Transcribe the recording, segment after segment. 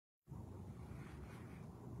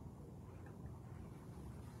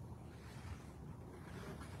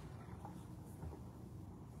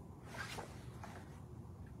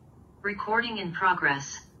Recording in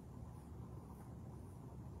progress.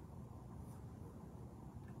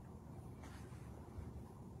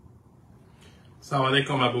 Assalamu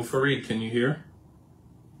alaikum, Abu Farid. Can you hear?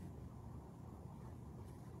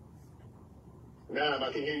 Nah,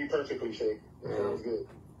 I can hear you perfectly, Sheikh. Sounds good.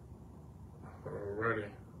 Alrighty.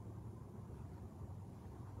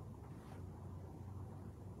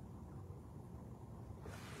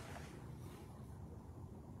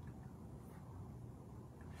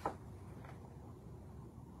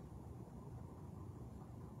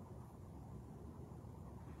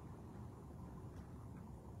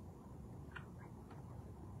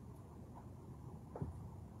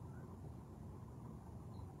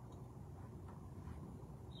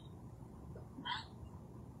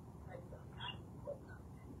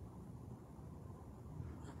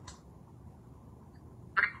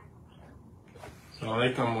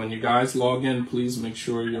 Alaikum. When you guys log in, please make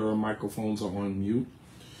sure your microphones are on mute.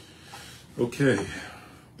 Okay,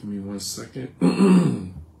 give me 1 second.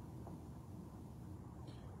 Trying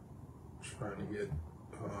to get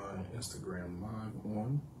Instagram live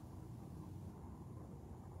on.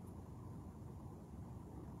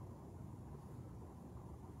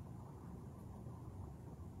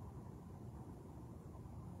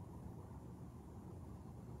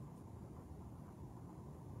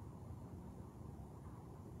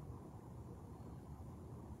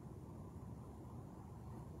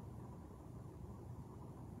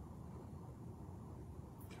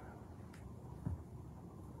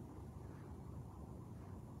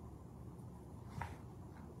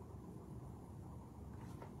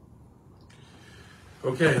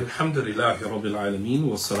 Okay, alhamdulillah rabbil alameen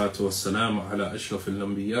wa salatu wa salam ala ashraf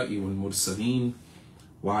al-anbiya'i wal mursaleen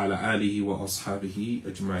wa ala alihi wa ashabihi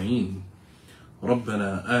ajma'een.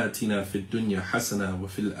 ربنا آتنا في الدنيا حسنة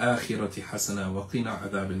وفي الآخرة حسنة وقنا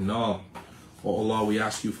عذاب النار. O Allah, we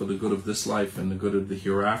ask you for the good of this life and the good of the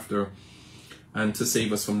hereafter, and to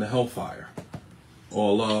save us from the hellfire. O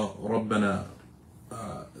Allah,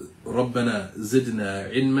 ربنا زدنا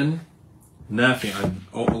علما نافعا.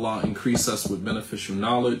 O Allah, increase us with beneficial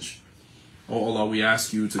knowledge. O Allah, we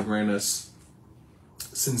ask you to grant us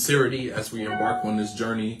sincerity as we embark on this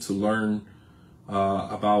journey to learn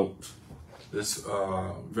about this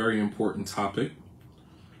very important topic.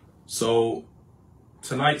 So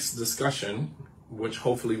tonight's discussion, which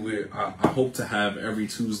hopefully I hope to have every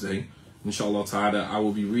Tuesday, inshallah ta'ala, I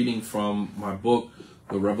will be reading from my book,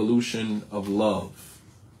 The Revolution of Love.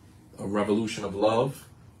 A Revolution of Love,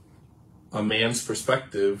 a man's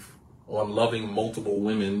perspective on loving multiple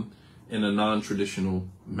women in a non-traditional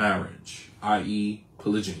marriage, i.e.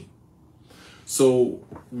 polygyny. So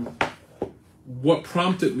what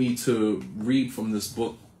prompted me to read from this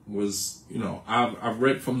book was, I've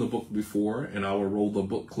read from the book before in our Roll the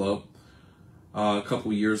Book Club a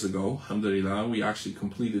couple years ago. Alhamdulillah, we actually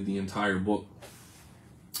completed the entire book.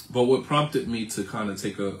 But what prompted me to kind of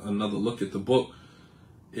take another look at the book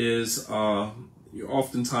is you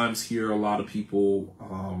oftentimes hear a lot of people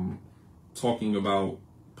talking about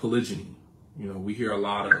polygyny. We hear a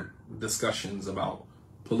lot of discussions about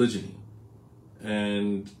polygyny.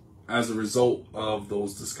 And as a result of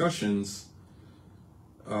those discussions,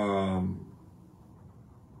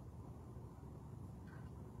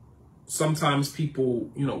 sometimes people,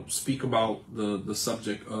 speak about the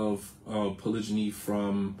subject of polygyny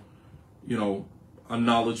from, a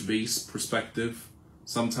knowledge-based perspective.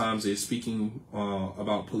 Sometimes they're speaking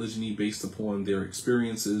about polygyny based upon their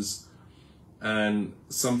experiences, and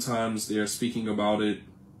sometimes they're speaking about it,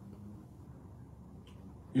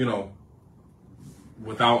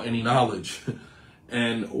 without any knowledge.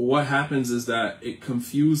 And what happens is that it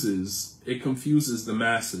confuses the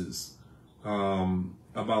masses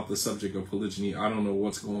about the subject of polygyny. I don't know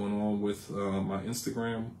what's going on with my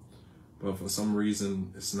Instagram, but for some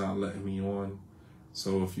reason it's not letting me on.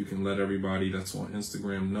 So if you can let everybody that's on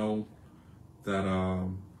Instagram know that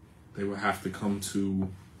they will have to come to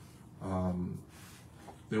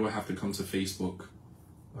Facebook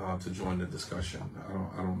to join the discussion.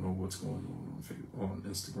 I don't know what's going on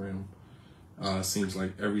Instagram. Seems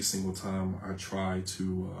like every single time I try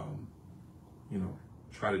to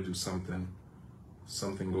do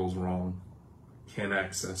something goes wrong. Can't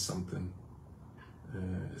access something.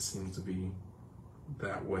 It seems to be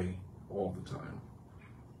that way all the time.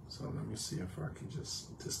 So let me see if I can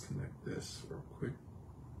just disconnect this real quick.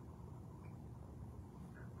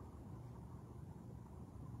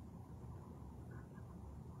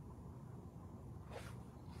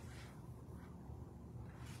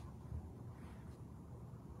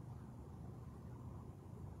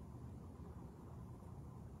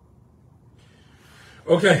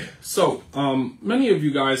 Okay, so many of you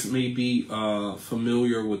guys may be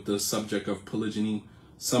familiar with the subject of polygyny.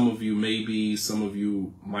 Some of you may be, some of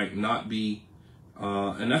you might not be,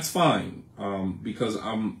 and that's fine, because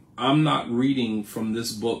I'm not reading from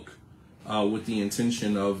this book with the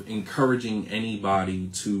intention of encouraging anybody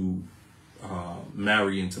to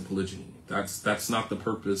marry into polygyny. That's not the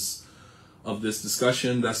purpose of this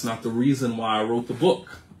discussion. That's not the reason why I wrote the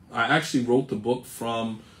book. I actually wrote the book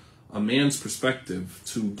from a man's perspective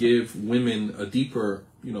to give women a deeper,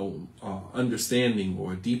 understanding,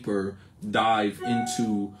 or a deeper dive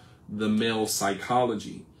into the male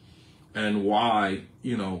psychology, and why,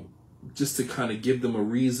 just to kind of give them a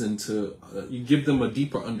reason to give them a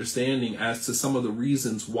deeper understanding as to some of the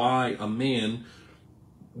reasons why a man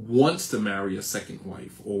wants to marry a second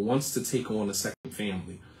wife or wants to take on a second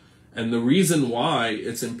family. And the reason why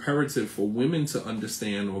it's imperative for women to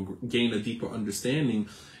understand or gain a deeper understanding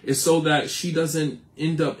is so that she doesn't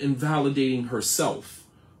end up invalidating herself.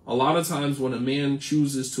 A lot of times when a man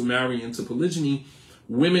chooses to marry into polygyny,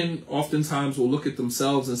 women oftentimes will look at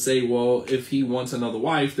themselves and say, well, if he wants another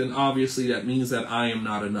wife, then obviously that means that I am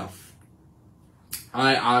not enough.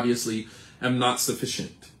 I obviously am not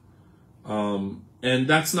sufficient. And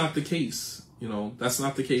that's not the case. That's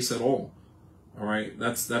not the case at all. All right.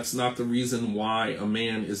 That's not the reason why a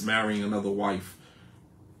man is marrying another wife.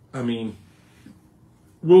 I mean,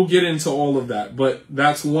 we'll get into all of that, but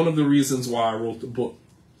that's one of the reasons why I wrote the book.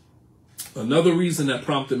 Another reason that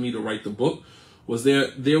prompted me to write the book was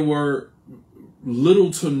there were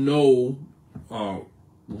little to no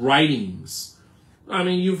writings. I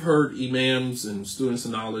mean, you've heard imams and students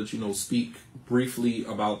of knowledge, speak briefly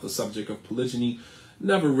about the subject of polygyny,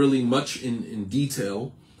 never really much in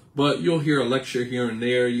detail, but you'll hear a lecture here and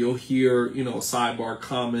there. You'll hear, a sidebar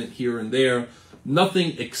comment here and there.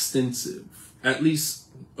 Nothing extensive, at least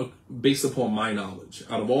based upon my knowledge.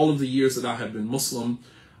 Out of all of the years that I have been Muslim,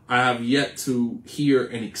 I have yet to hear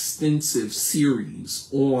an extensive series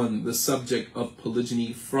on the subject of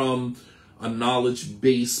polygyny from a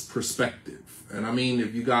knowledge-based perspective. And I mean,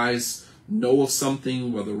 if you guys know of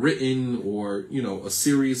something, whether written or, a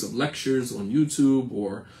series of lectures on YouTube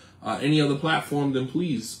or any other platform, then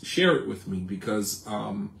please share it with me, because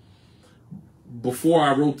before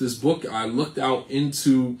I wrote this book, I looked out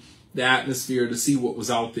into the atmosphere to see what was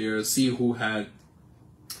out there, see who had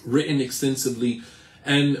written extensively.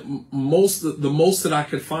 And the most that I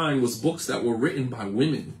could find was books that were written by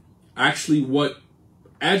women. Actually, what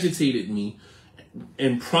agitated me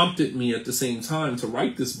and prompted me at the same time to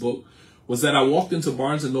write this book was that I walked into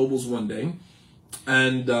Barnes and Noble's one day,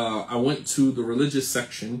 and I went to the religious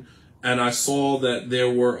section, and I saw that there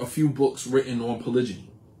were a few books written on polygyny,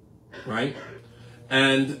 right?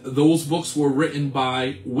 And those books were written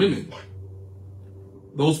by women.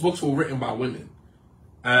 Those books were written by women.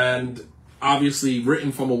 And obviously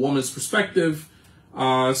written from a woman's perspective,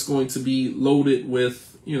 it's going to be loaded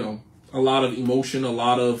with, a lot of emotion, a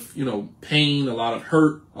lot of, pain, a lot of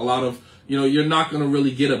hurt, a lot of, you're not going to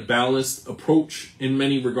really get a balanced approach in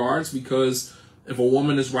many regards, because if a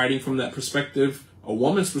woman is writing from that perspective, a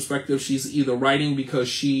woman's perspective, she's either writing because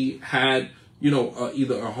she had,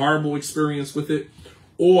 either a horrible experience with it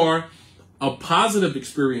or a positive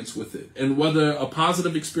experience with it. And whether a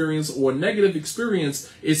positive experience or a negative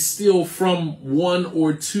experience is still from one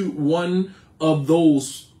of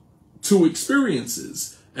those two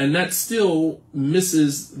experiences. And that still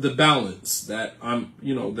misses the balance that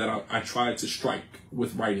I tried to strike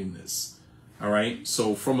with writing this. All right.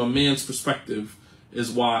 So from a man's perspective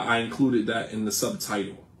is why I included that in the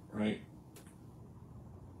subtitle, right?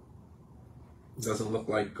 It doesn't look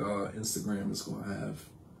like Instagram is going to have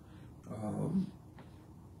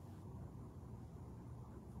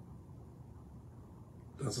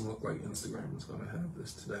doesn't look like Instagram is going to have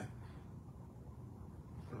this today.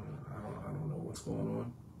 I don't know what's going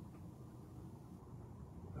on.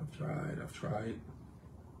 I've tried.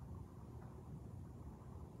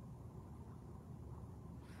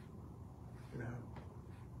 Yeah.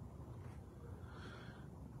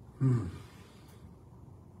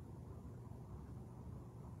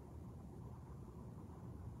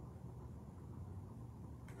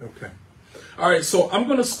 Okay. All right. So I'm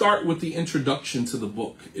going to start with the introduction to the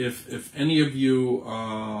book. If any of you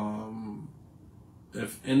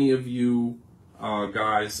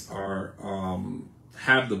guys are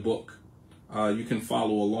have the book, you can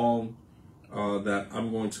follow along. That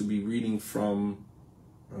I'm going to be reading from.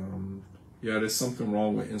 Yeah, there's something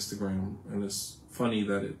wrong with Instagram, and it's funny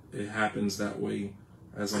that it happens that way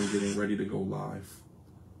as I'm getting ready to go live.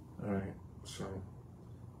 All right, so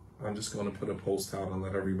I'm just going to put a post out and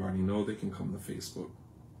let everybody know they can come to Facebook.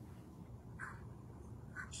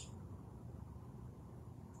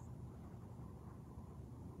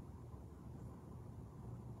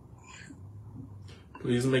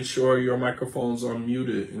 Please make sure your microphones are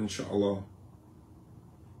muted, inshallah.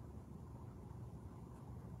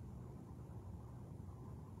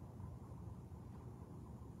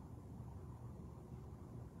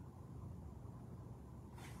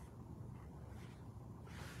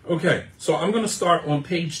 Okay, so I'm going to start on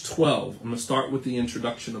page 12. I'm going to start with the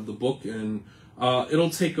introduction of the book, and it'll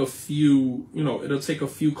take a few, it'll take a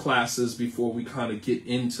few classes before we kind of get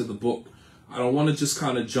into the book. I don't want to just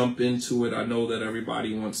kind of jump into it. I know that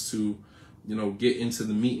everybody wants to, get into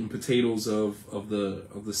the meat and potatoes of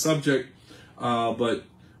the subject, but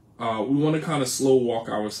we want to kind of slow walk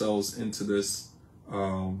ourselves into this.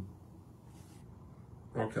 Okay,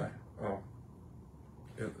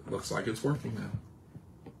 it looks like it's working now.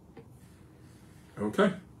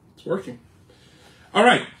 Okay, it's working. All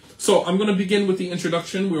right, so I'm going to begin with the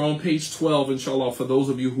introduction. We're on page 12, inshallah. For those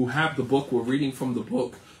of you who have the book, we're reading from the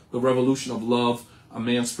book, The Revolution of Love, A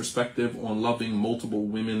Man's Perspective on Loving Multiple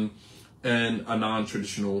Women and a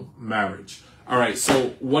Non-Traditional Marriage. All right,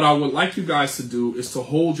 so what I would like you guys to do is to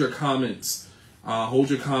hold your comments,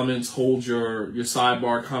 hold your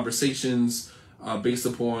sidebar conversations, based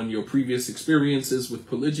upon your previous experiences with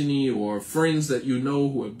polygyny or friends that you know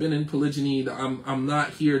who have been in polygyny. I'm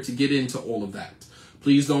not here to get into all of that.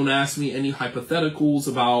 Please don't ask me any hypotheticals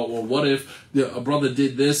about, or what if a brother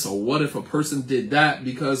did this, or what if a person did that,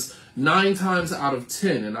 because 9 times out of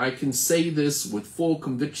 10, and I can say this with full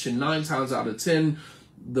conviction, 9 times out of 10,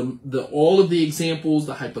 all of the examples,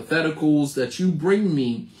 the hypotheticals that you bring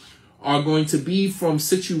me are going to be from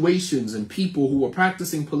situations and people who were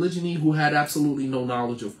practicing polygyny who had absolutely no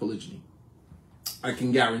knowledge of polygyny. I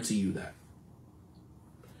can guarantee you that.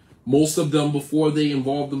 Most of them, before they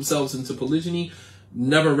involved themselves into polygyny,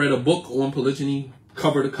 never read a book on polygyny,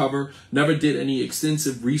 cover to cover, never did any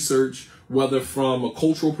extensive research, whether from a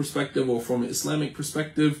cultural perspective or from an Islamic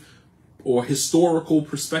perspective or historical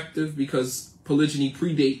perspective, because polygyny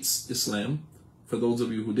predates Islam, for those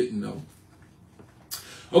of you who didn't know.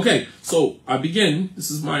 Okay, so I begin. This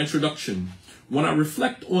is my introduction. When I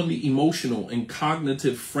reflect on the emotional and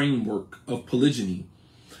cognitive framework of polygyny,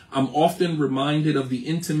 I'm often reminded of the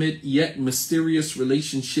intimate yet mysterious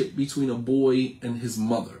relationship between a boy and his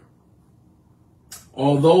mother.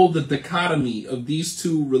 Although the dichotomy of these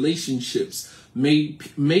two relationships may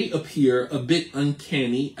appear a bit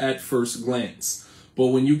uncanny at first glance, but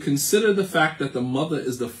when you consider the fact that the mother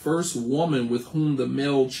is the first woman with whom the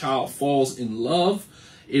male child falls in love,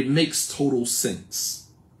 it makes total sense.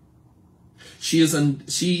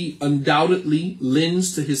 She undoubtedly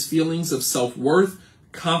lends to his feelings of self-worth,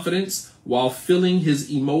 confidence, while filling his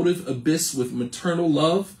emotive abyss with maternal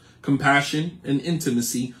love, compassion, and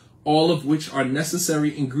intimacy, all of which are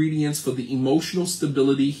necessary ingredients for the emotional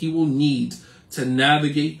stability he will need to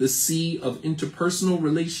navigate the sea of interpersonal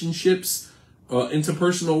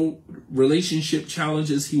relationship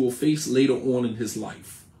challenges he will face later on in his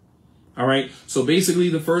life. All right. So basically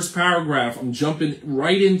the first paragraph, I'm jumping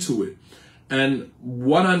right into it. And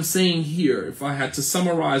what I'm saying here, if I had to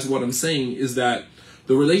summarize what I'm saying, is that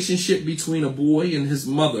the relationship between a boy and his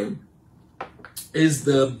mother is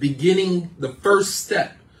the beginning, the first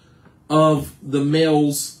step of the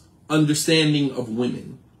male's understanding of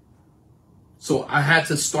women. So I had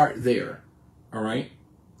to start there. All right.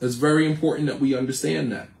 It's very important that we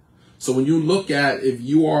understand that. So when you look at, if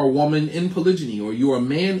you are a woman in polygyny or you are a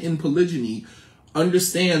man in polygyny,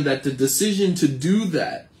 understand that the decision to do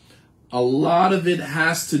that, a lot of it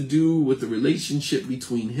has to do with the relationship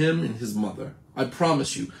between him and his mother. I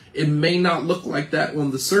promise you, it may not look like that on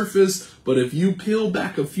the surface, but if you peel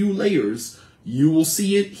back a few layers, you will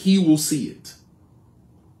see it, he will see it.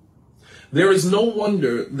 There is no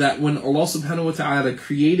wonder that when Allah subhanahu wa ta'ala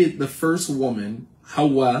created the first woman,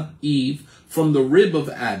 Hawa, Eve, from the rib of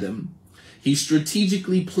Adam, he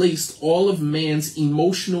strategically placed all of man's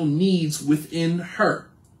emotional needs within her.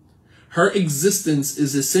 Her existence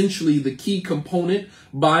is essentially the key component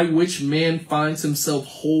by which man finds himself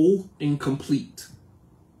whole and complete.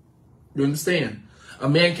 You understand? A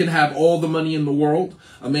man can have all the money in the world.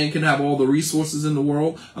 A man can have all the resources in the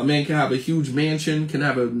world. A man can have a huge mansion, can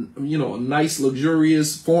have a nice,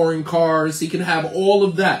 luxurious foreign cars. He can have all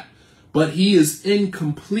of that. But he is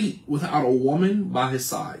incomplete without a woman by his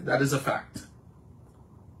side. That is a fact.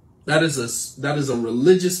 That is a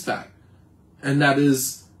religious fact. And that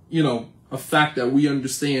is, a fact that we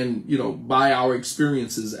understand, by our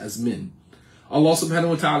experiences as men. Allah subhanahu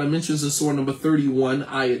wa ta'ala mentions in Surah number 31,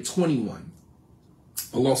 ayat 21.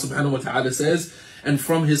 Allah subhanahu wa ta'ala says, and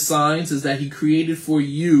from his signs is that he created for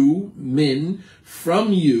you, men,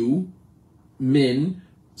 from you, men,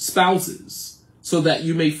 spouses, so that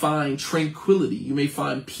you may find tranquility, you may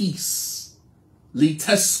find peace.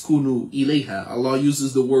 لِتَسْكُنُوا إِلَيْهَا. Allah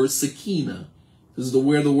uses the word sakina. This is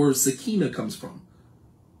where the word sakina comes from.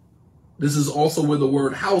 This is also where the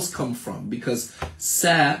word house comes from, because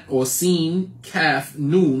sa or sin, kaf,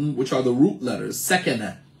 nun, which are the root letters,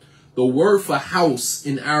 sekana. The word for house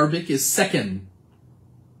in Arabic is sekan,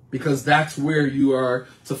 because that's where you are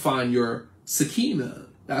to find your sakina.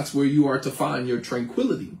 That's where you are to find your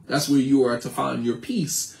tranquility. That's where you are to find your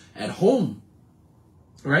peace at home.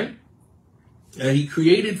 Right? And he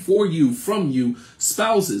created for you, from you,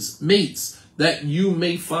 spouses, mates, that you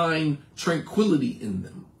may find tranquility in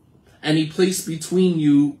them. And he placed between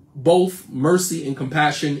you both mercy and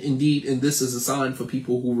compassion. Indeed, and this is a sign for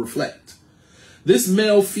people who reflect. This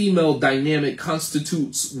male-female dynamic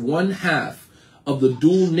constitutes one half of the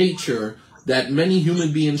dual nature that many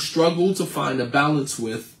human beings struggle to find a balance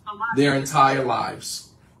with their entire lives.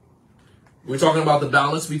 We're talking about the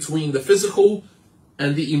balance between the physical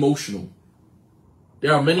and the emotional.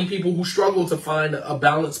 There are many people who struggle to find a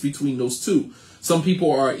balance between those two. Some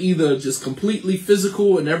people are either just completely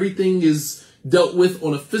physical and everything is dealt with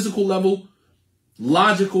on a physical level,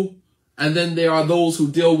 logical, and then there are those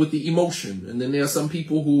who deal with the emotion. And then there are some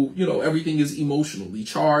people who, everything is emotionally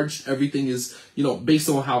charged. Everything is, based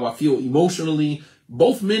on how I feel emotionally,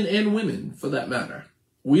 both men and women for that matter.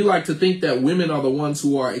 We like to think that women are the ones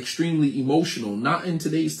who are extremely emotional, not in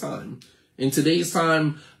today's time. In today's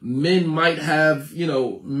time, men might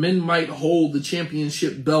hold the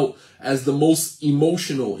championship belt as the most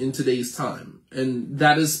emotional in today's time. And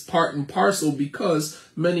that is part and parcel because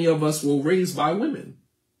many of us were raised by women.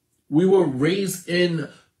 We were raised in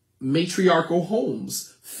matriarchal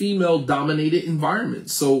homes, female-dominated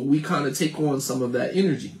environments. So we kind of take on some of that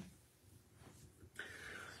energy.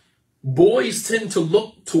 Boys tend to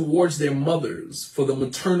look towards their mothers for the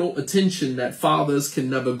maternal attention that fathers can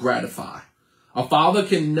never gratify. A father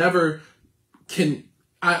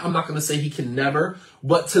I'm not going to say he can never,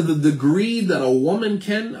 but to the degree that a woman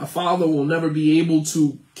can, a father will never be able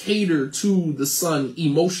to cater to the son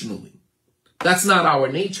emotionally. That's not our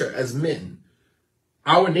nature as men.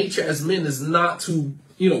 Our nature as men is not to,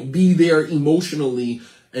 be there emotionally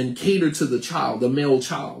and cater to the child, the male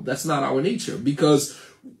child. That's not our nature because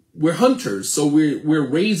we're hunters. So we're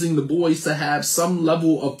raising the boys to have some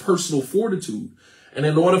level of personal fortitude. And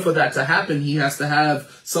in order for that to happen, he has to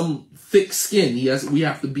have some thick skin. We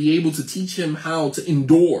have to be able to teach him how to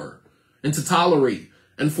endure and to tolerate.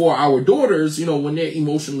 And for our daughters, when they're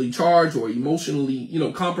emotionally charged or emotionally,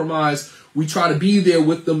 compromised, we try to be there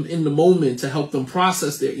with them in the moment to help them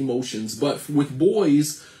process their emotions. But with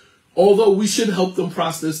boys, although we should help them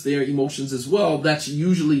process their emotions as well, that's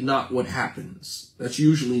usually not what happens. But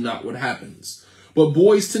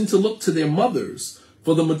boys tend to look to their mothers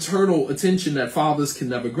for the maternal attention that fathers can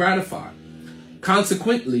never gratify.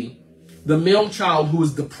 Consequently, the male child who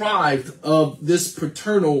is deprived of this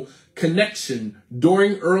paternal connection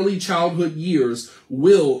during early childhood years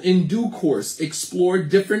will, in due course, explore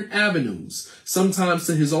different avenues, sometimes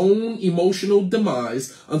to his own emotional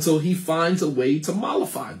demise, until he finds a way to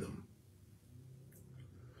mollify them.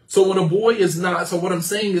 So what I'm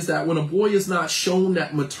saying is that when a boy is not shown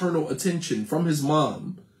that maternal attention from his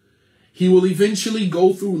mom, he will eventually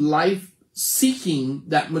go through life seeking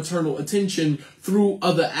that maternal attention through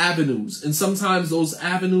other avenues. And sometimes those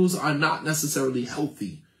avenues are not necessarily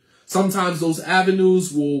healthy. Sometimes those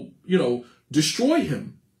avenues will, destroy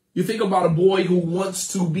him. You think about a boy who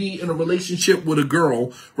wants to be in a relationship with a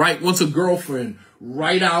girl, right? Wants a girlfriend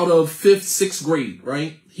right out of 5th, 6th grade,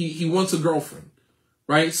 right? He wants a girlfriend,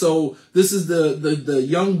 right? So this is the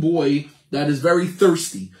young boy that is very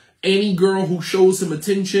thirsty. Any girl who shows him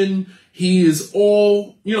attention, he is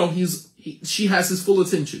all, she has his full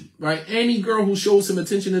attention, right? Any girl who shows him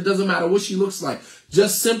attention, it doesn't matter what she looks like,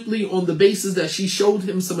 just simply on the basis that she showed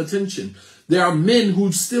him some attention. There are men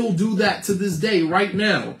who still do that to this day, right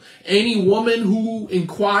now. Any woman who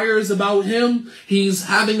inquires about him, he's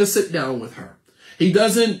having a sit down with her. He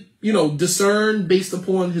doesn't, discern based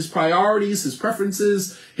upon his priorities, his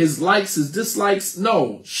preferences, his likes, his dislikes.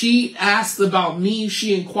 No, she asked about me.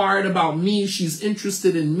 She inquired about me. She's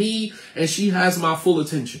interested in me and she has my full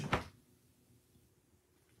attention.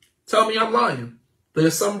 Tell me I'm lying.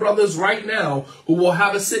 There's some brothers right now who will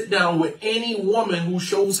have a sit down with any woman who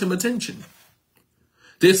shows him attention.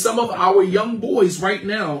 There's some of our young boys right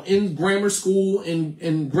now in grammar school,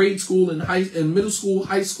 in grade school, in middle school,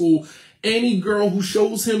 high school. Any girl who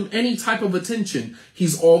shows him any type of attention,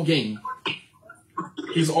 he's all game.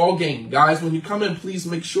 He's all game. Guys, when you come in, please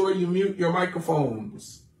make sure you mute your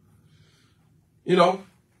microphones. And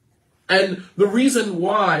And the reason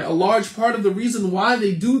why, a large part of the reason why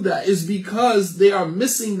they do that is because they are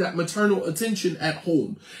missing that maternal attention at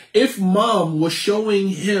home. If mom was showing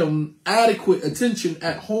him adequate attention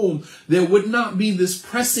at home, there would not be this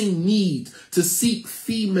pressing need to seek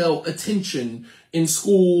female attention in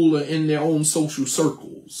school or in their own social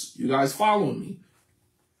circles. You guys following me?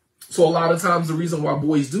 So a lot of times the reason why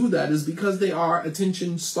boys do that is because they are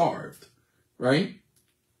attention starved, right?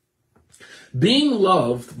 Being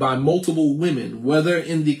loved by multiple women, whether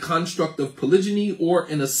in the construct of polygyny or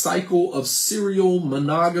in a cycle of serial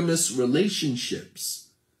monogamous relationships.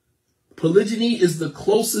 Polygyny is the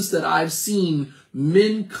closest that I've seen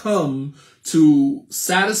men come to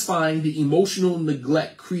satisfying the emotional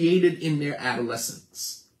neglect created in their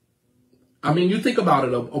adolescence. I mean, you think about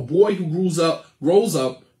it, a boy who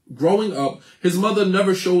growing up, his mother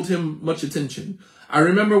never showed him much attention. I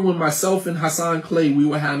remember when myself and Hassan Clay, we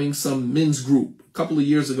were having some men's group a couple of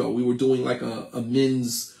years ago. We were doing like a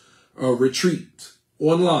men's retreat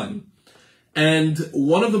online. And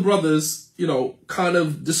one of the brothers, kind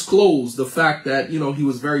of disclosed the fact that, he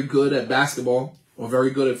was very good at basketball or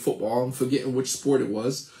very good at football. I'm forgetting which sport it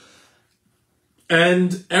was.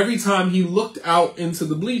 And every time he looked out into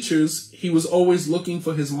the bleachers, he was always looking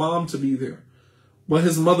for his mom to be there. But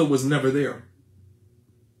his mother was never there.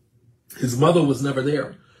 His mother was never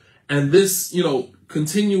there. And this,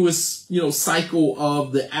 continuous, cycle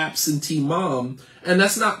of the absentee mom. And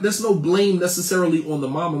there's no blame necessarily on the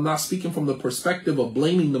mom. I'm not speaking from the perspective of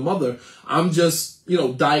blaming the mother. I'm just,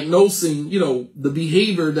 diagnosing, the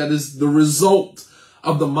behavior that is the result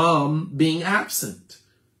of the mom being absent.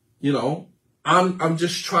 I'm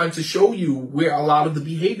just trying to show you where a lot of the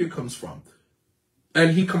behavior comes from.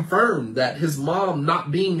 And he confirmed that his mom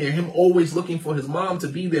not being there, him always looking for his mom to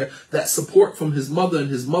be there, that support from his mother and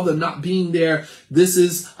his mother not being there. This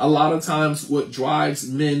is a lot of times what drives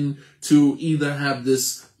men to either have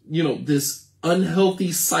this, this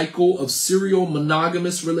unhealthy cycle of serial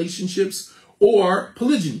monogamous relationships or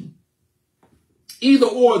polygyny. Either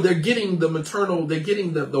or, they're getting the maternal, they're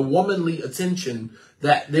getting the womanly attention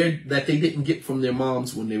that they didn't get from their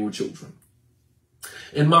moms when they were children.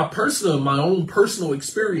 In my own personal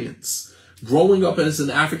experience, growing up as an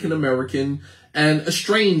African American and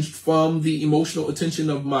estranged from the emotional attention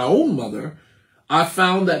of my own mother, I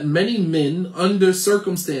found that many men, under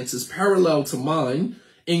circumstances parallel to mine,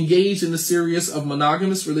 engaged in a series of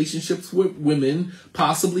monogamous relationships with women,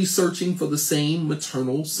 possibly searching for the same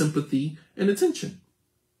maternal sympathy and attention.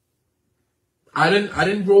 I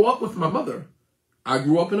didn't grow up with my mother. I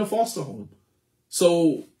grew up in a foster home.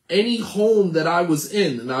 So any home that I was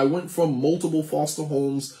in, and I went from multiple foster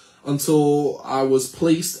homes until I was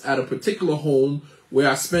placed at a particular home where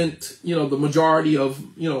I spent, the majority of,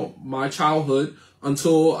 my childhood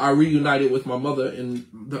until I reunited with my mother in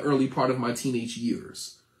the early part of my teenage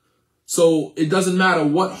years. So it doesn't matter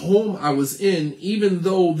what home I was in, even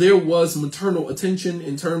though there was maternal attention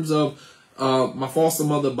in terms of my foster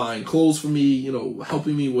mother buying clothes for me,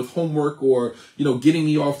 helping me with homework or, getting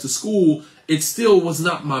me off to school, it still was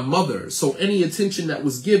not my mother. So any attention that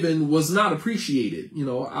was given was not appreciated.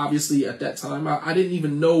 Obviously at that time, I didn't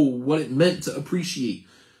even know what it meant to appreciate.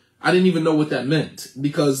 I didn't even know what that meant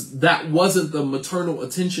because that wasn't the maternal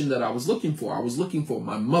attention that I was looking for. I was looking for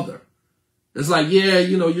my mother. It's like, yeah,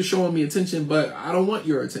 you're showing me attention, but I don't want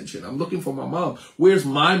your attention. I'm looking for my mom. Where's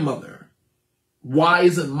my mother? Why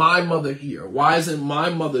isn't my mother here? Why isn't my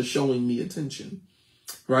mother showing me attention?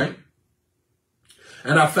 Right?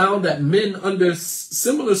 And I found that men under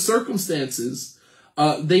similar circumstances,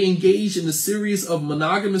 they engage in a series of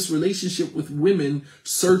monogamous relationship with women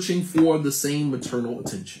searching for the same maternal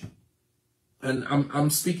attention. And I'm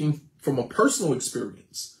speaking from a personal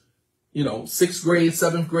experience. 6th grade,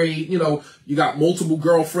 7th grade, you got multiple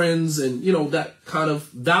girlfriends and, that kind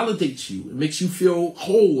of validates you. It makes you feel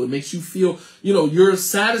whole. It makes you feel, you're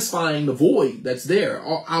satisfying the void that's there,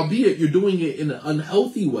 albeit you're doing it in an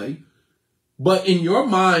unhealthy way. But in your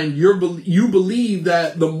mind, you believe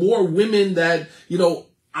that the more women that,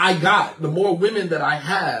 I got, the more women that I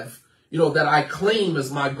have, that I claim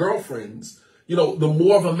as my girlfriends, the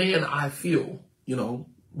more of a man I feel, the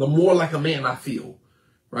more like a man I feel.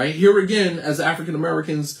 Right here again, as African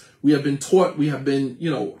Americans, we have been taught, we have been,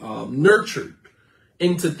 nurtured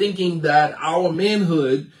into thinking that our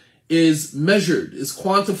manhood is measured, is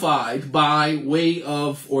quantified by way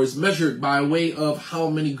of, or is measured by way of how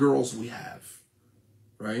many girls we have.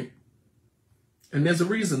 Right. And there's a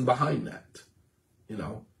reason behind that.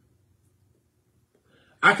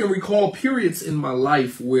 I can recall periods in my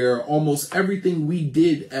life where almost everything we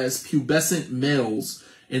did as pubescent males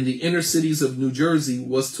in the inner cities of New Jersey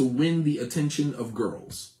was to win the attention of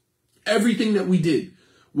girls. Everything that we did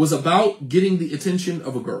was about getting the attention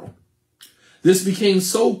of a girl. This became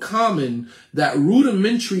so common that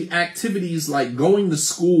rudimentary activities like going to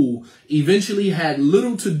school eventually had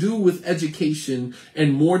little to do with education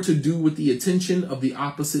and more to do with the attention of the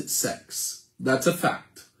opposite sex. That's a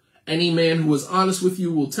fact. Any man who is honest with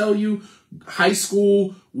you will tell you high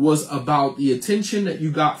school was about the attention that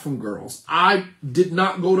you got from girls. I did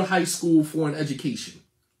not go to high school for an education.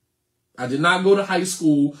 I did not go to high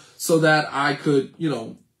school so that I could,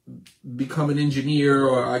 become an engineer,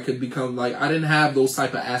 or I could become I didn't have those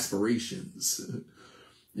type of aspirations.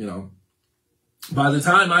 By the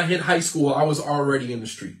time I hit high school, I was already in the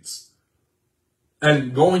streets.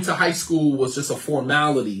 And going to high school was just a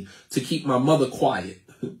formality to keep my mother quiet,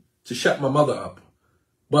 to shut my mother up.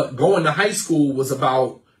 But going to high school was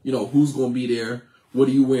about, who's going to be there? What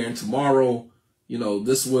are you wearing tomorrow?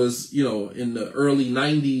 This was, in the early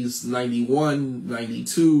 90s, 91,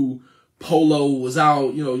 92, Polo was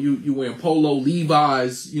out, you wearing Polo,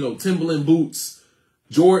 Levi's, Timberland boots,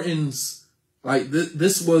 Jordans.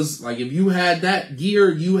 This was if you had that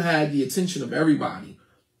gear, you had the attention of everybody,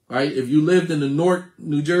 right? If you lived in the North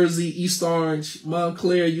New Jersey, East Orange,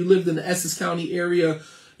 Montclair, you lived in the Essex County area,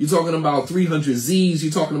 you're talking about 300Zs,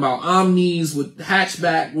 you're talking about Omnis with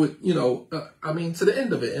hatchback with, to the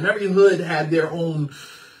end of it. And every hood had their own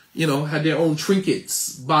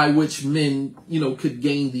trinkets by which men, could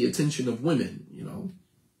gain the attention of women,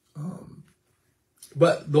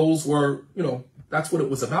 But those were, that's what it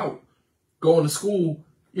was about. Going to school,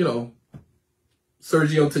 Sergio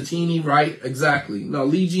Tacchini, right? Exactly. No,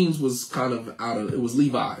 Lee jeans was kind of it was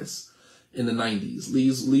Levi's in the 90s.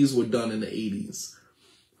 Lee's were done in the 80s.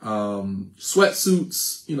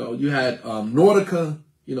 Sweatsuits, you had Nautica,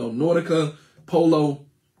 Nautica, Polo.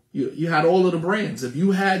 You had all of the brands. If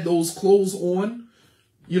you had those clothes on,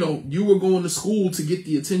 you were going to school to get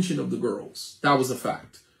the attention of the girls. That was a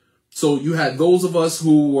fact. So you had those of us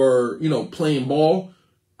who were, playing ball.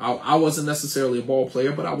 I wasn't necessarily a ball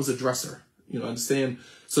player, but I was a dresser. Understand?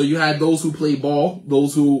 So you had those who played ball,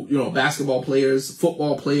 those who, basketball players,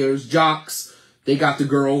 football players, jocks. They got the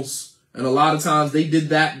girls. And a lot of times they did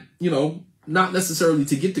that, not necessarily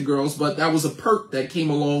to get the girls, but that was a perk that came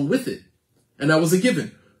along with it. And that was a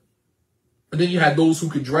given. And then you had those who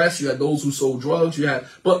could dress, you had those who sold drugs,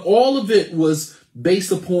 but all of it was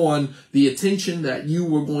based upon the attention that you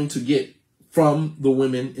were going to get from the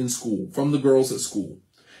women in school, from the girls at school.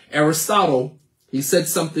 Aristotle, he said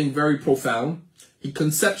something very profound. He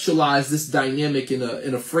conceptualized this dynamic in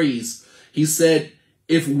a phrase. He said,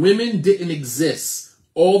 if women didn't exist,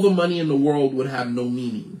 all the money in the world would have no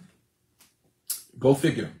meaning. Go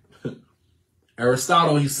figure.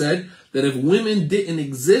 Aristotle, he said that if women didn't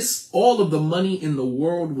exist, all of the money in the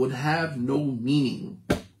world would have no meaning.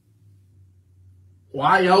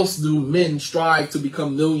 Why else do men strive to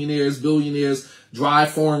become millionaires, billionaires,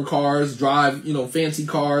 drive foreign cars, drive, fancy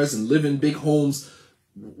cars and live in big homes?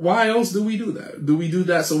 Why else do we do that? Do we do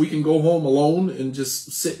that so we can go home alone and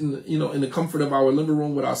just sit in, in the comfort of our living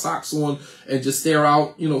room with our socks on and just stare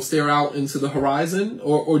out into the horizon?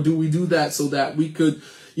 Or do we do that so that we could,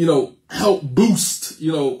 help boost,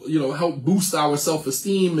 help boost our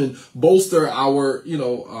self-esteem and bolster our,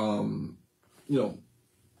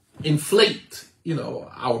 inflate,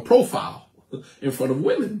 our profile in front of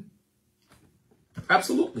women?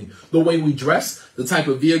 Absolutely. The way we dress, the type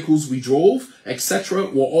of vehicles we drove, etc.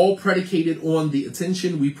 were all predicated on the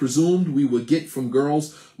attention we presumed we would get from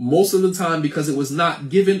girls, most of the time because it was not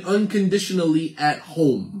given unconditionally at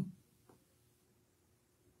home.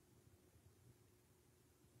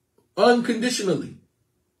 Unconditionally.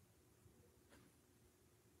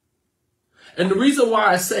 And the reason why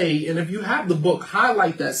I say, and if you have the book,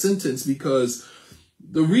 highlight that sentence, because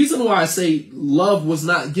the reason why I say love was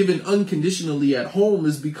not given unconditionally at home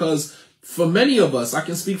is because for many of us, I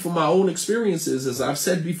can speak from my own experiences, as I've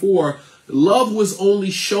said before, love was only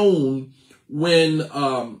shown when,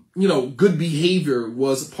 good behavior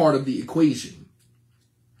was part of the equation.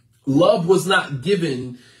 Love was not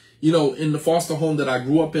given, in the foster home that I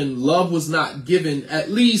grew up in, love was not given,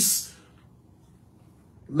 at least,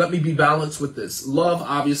 let me be balanced with this. Love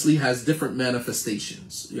obviously has different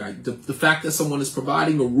manifestations. Right? The fact that someone is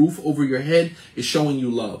providing a roof over your head is showing you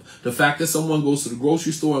love. The fact that someone goes to the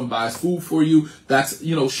grocery store and buys food for you, that's,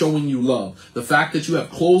 showing you love. The fact that you have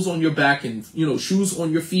clothes on your back and, shoes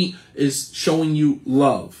on your feet is showing you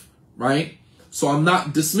love, right? So I'm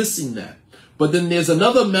not dismissing that. But then there's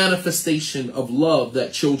another manifestation of love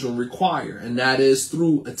that children require, and that is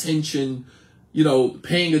through attention,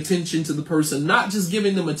 paying attention to the person, not just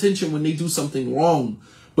giving them attention when they do something wrong,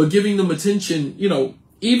 but giving them attention,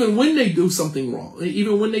 even when they do something wrong,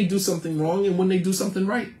 and when they do something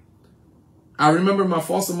right. I remember my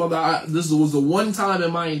foster mother, this was the one time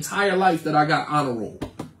in my entire life that I got honor roll,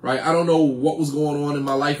 right? I don't know what was going on in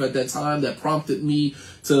my life at that time that prompted me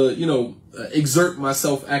to, exert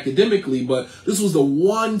myself academically, but this was the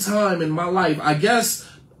one time in my life. I guess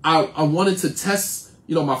I wanted to test,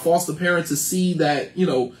 my foster parents to see that,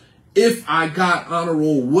 if I got honor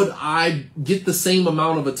roll, would I get the same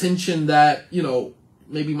amount of attention that,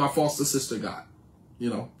 maybe my foster sister got,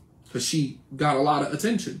 because she got a lot of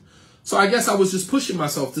attention. So I guess I was just pushing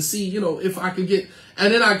myself to see, if I could get,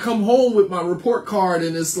 and then I come home with my report card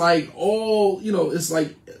and it's like it's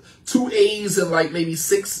like 2 A's and like maybe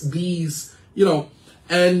 6 B's,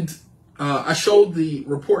 and I showed the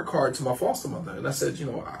report card to my foster mother and I said,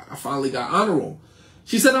 I finally got honor roll.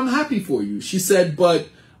 She said, I'm happy for you. She said, but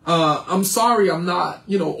I'm sorry, I'm not,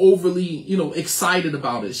 overly, excited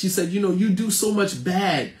about it. She said, you do so much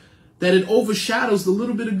bad that it overshadows the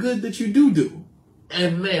little bit of good that you do.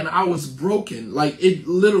 And man, I was broken. Like, it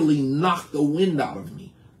literally knocked the wind out of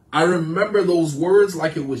me. I remember those words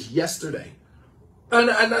like it was yesterday. And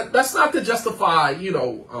that's not to justify, any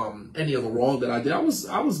of the wrong that I did. I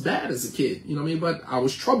was bad as a kid, but I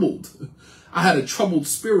was troubled. I had a troubled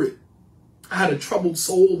spirit. I had a troubled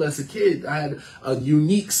soul as a kid. I had a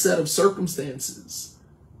unique set of circumstances,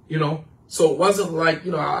 So it wasn't like,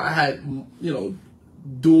 I had,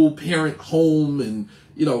 dual parent home and,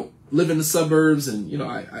 live in the suburbs and,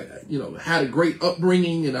 I had a great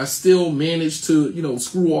upbringing and I still managed to,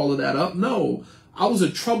 screw all of that up. No, I was a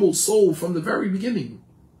troubled soul from the very beginning.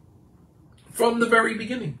 From the very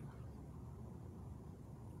beginning.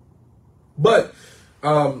 But,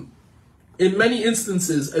 in many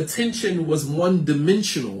instances, attention was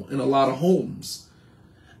one-dimensional in a lot of homes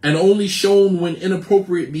and only shown when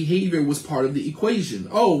inappropriate behavior was part of the equation.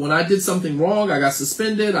 Oh, when I did something wrong, I got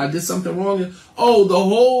suspended, I did something wrong. Oh, the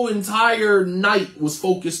whole entire night was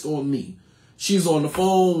focused on me. She's on the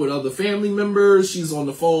phone with other family members. She's on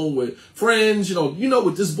the phone with friends. You know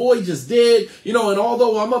what this boy just did. And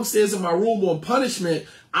although I'm upstairs in my room on punishment,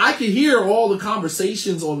 I could hear all the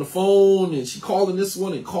conversations on the phone and she calling this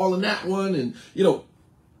one and calling that one. And,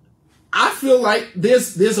 I feel like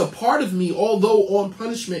there's a part of me, although on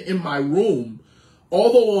punishment in my room,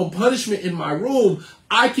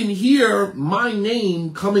 I can hear my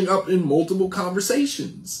name coming up in multiple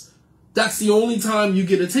conversations. That's the only time you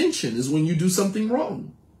get attention is when you do something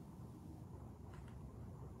wrong.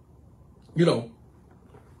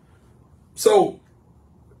 So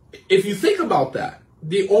if you think about that,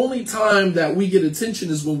 the only time that we get attention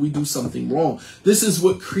is when we do something wrong. This is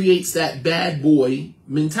what creates that bad boy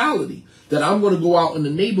mentality. That I'm going to go out in the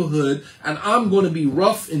neighborhood and I'm going to be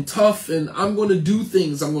rough and tough and I'm going to do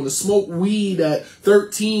things. I'm going to smoke weed at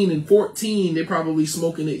 13 and 14. They're probably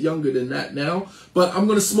smoking it younger than that now. But I'm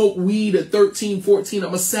going to smoke weed at 13, 14.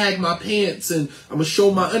 I'm going to sag my pants and I'm going to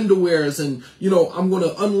show my underwears and, I'm going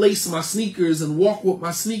to unlace my sneakers and walk with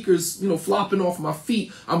my sneakers, flopping off my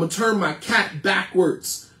feet. I'm going to turn my cat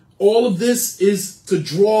backwards. All of this is to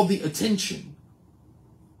draw the attention.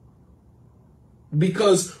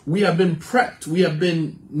 Because we have been prepped, we have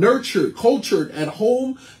been nurtured, cultured at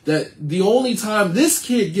home that the only time this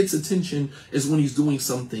kid gets attention is when he's doing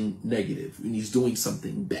something negative, when he's doing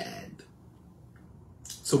something bad.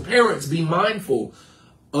 So parents, be mindful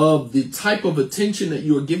of the type of attention that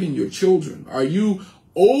you are giving your children. Are you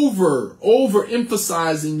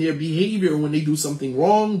overemphasizing their behavior when they do something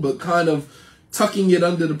wrong, but kind of tucking it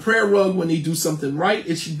under the prayer rug when they do something right?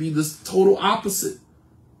 It should be the total opposite.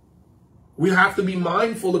 We have to be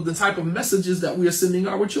mindful of the type of messages that we are sending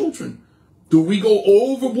our children. Do we go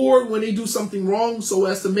overboard when they do something wrong so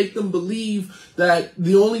as to make them believe that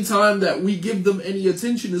the only time that we give them any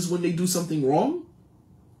attention is when they do something wrong?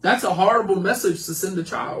 That's a horrible message to send a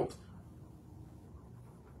child.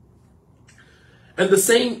 And the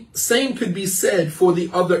same could be said for the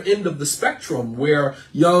other end of the spectrum, where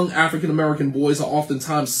young African-American boys are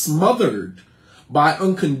oftentimes smothered by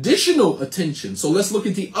unconditional attention. So let's look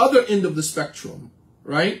at the other end of the spectrum,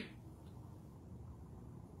 right?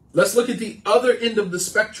 Let's look at the other end of the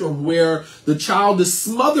spectrum where the child is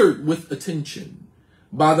smothered with attention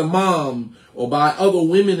by the mom or by other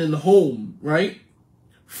women in the home, right?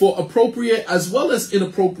 For appropriate as well as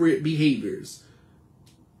inappropriate behaviors,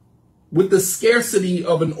 with the scarcity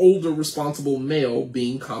of an older responsible male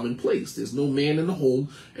being commonplace. There's no man in the home.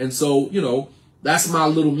 And so, that's my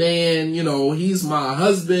little man, he's my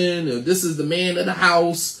husband, and this is the man of the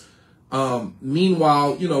house.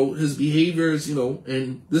 Meanwhile, his behaviors,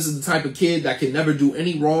 and this is the type of kid that can never do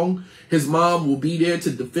any wrong. His mom will be there to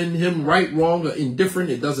defend him, right, wrong, or indifferent.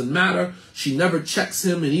 It doesn't matter. She never checks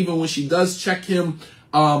him. And even when she does check him,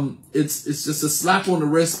 it's just a slap on the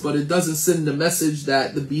wrist, but it doesn't send the message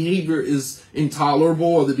that the behavior is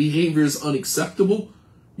intolerable or the behavior is unacceptable.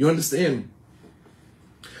 You understand?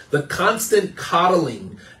 The constant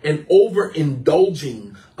coddling and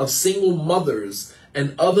overindulging of single mothers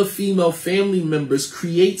and other female family members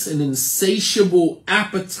creates an insatiable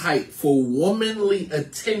appetite for womanly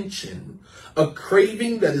attention, a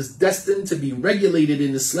craving that is destined to be regulated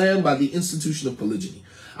in Islam by the institution of polygyny.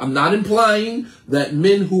 I'm not implying that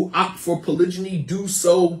men who opt for polygyny do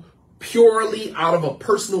so purely out of a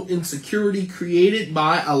personal insecurity created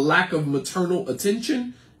by a lack of maternal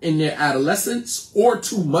attention in their adolescence, or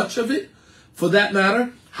too much of it, for that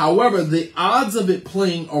matter. However, the odds of it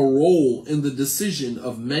playing a role in the decision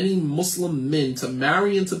of many Muslim men to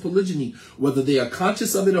marry into polygyny, whether they are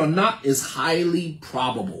conscious of it or not, is highly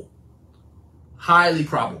probable. Highly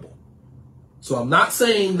probable. So I'm not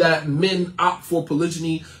saying that men opt for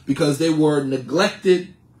polygyny because they were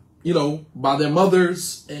neglected, by their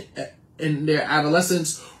mothers in their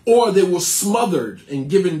adolescence, or they were smothered and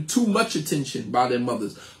given too much attention by their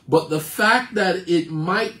mothers. But the fact that it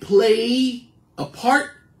might play a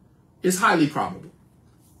part is highly probable.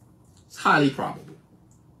 It's highly probable.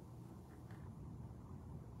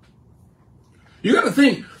 You got to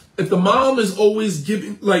think, if the mom is always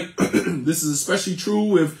giving, this is especially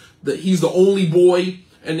true if he's the only boy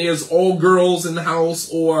and there's all girls in the house,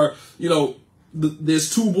 or,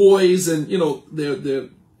 there's two boys and, they're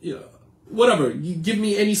whatever. You give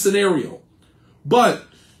me any scenario. But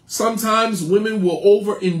sometimes women will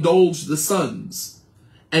overindulge the sons,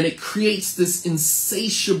 and it creates this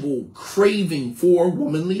insatiable craving for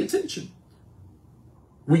womanly attention.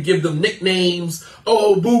 We give them nicknames.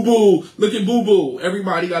 Oh, boo-boo. Look at boo-boo.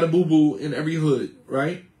 Everybody got a boo-boo in every hood,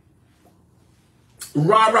 right?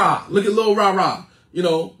 Rah-rah. Look at little rah-rah.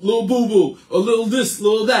 Little boo-boo. Or little this,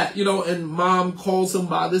 little that. And mom calls him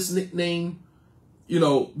by this nickname.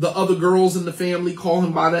 The other girls in the family call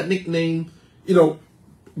him by that nickname.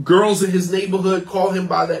 Girls in his neighborhood call him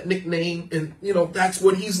by that nickname. And, that's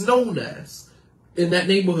what he's known as in that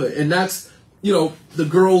neighborhood. And that's, the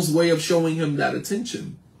girl's way of showing him that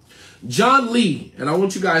attention. John Lee, and I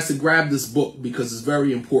want you guys to grab this book because it's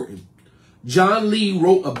very important. John Lee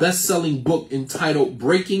wrote a best-selling book entitled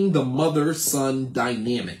Breaking the Mother-Son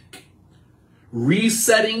Dynamic.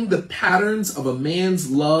 Resetting the Patterns of a Man's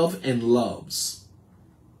Love and Loves.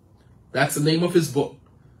 That's the name of his book.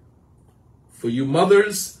 For you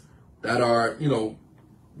mothers that are,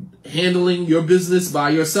 handling your business by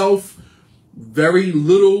yourself, very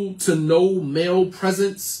little to no male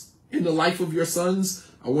presence in the life of your sons,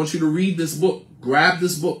 I want you to read this book. Grab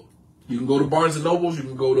this book. You can go to Barnes & Nobles. You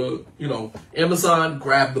can go to, Amazon.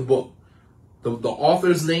 Grab the book. The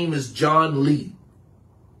author's name is John Lee.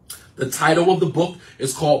 The title of the book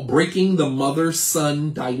is called Breaking the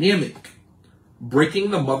Mother-Son Dynamic.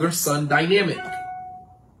 Breaking the Mother-Son Dynamic.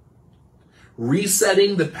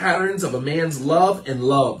 Resetting the Patterns of a Man's Love and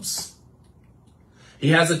Loves. He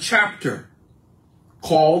has a chapter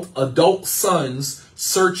called Adult Sons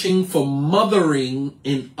Searching for Mothering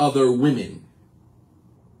in Other Women.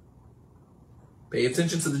 Pay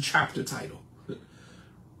attention to the chapter title.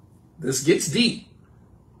 This gets deep.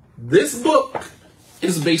 This book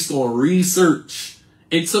is based on research.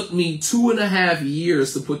 It took me 2.5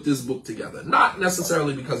 years to put this book together. Not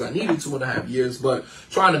necessarily because I needed 2.5 years, but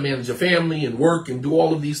trying to manage a family and work and do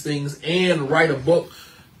all of these things and write a book,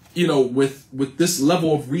 with this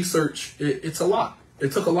level of research, it's a lot.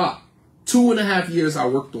 It took a lot. 2.5 years I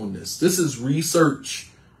worked on this. This is research,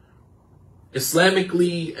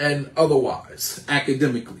 Islamically and otherwise,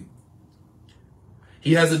 academically.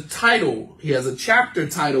 He has a chapter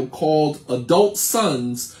title called Adult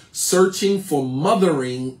Sons Searching for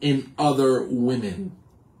Mothering in Other Women.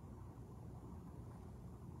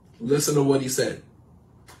 Listen to what he said.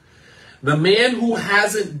 The man who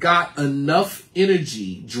hasn't got enough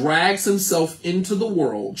energy drags himself into the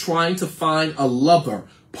world trying to find a lover,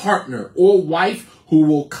 partner, or wife who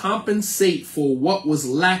will compensate for what was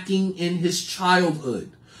lacking in his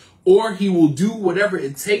childhood. Or he will do whatever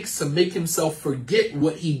it takes to make himself forget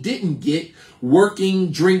what he didn't get,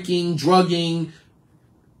 working, drinking, drugging,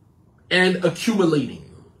 and accumulating.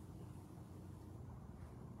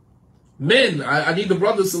 Men, I need the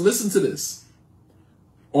brothers to listen to this.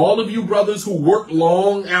 All of you brothers who work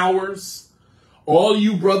long hours, all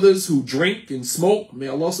you brothers who drink and smoke, may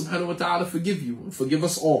Allah subhanahu wa ta'ala forgive you and forgive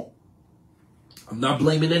us all. I'm not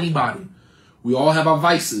blaming anybody. We all have our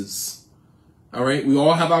vices. All right. We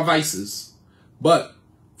all have our vices. But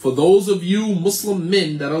for those of you Muslim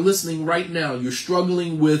men that are listening right now, you're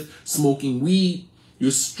struggling with smoking weed.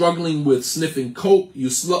 You're struggling with sniffing coke. You're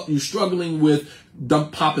struggling with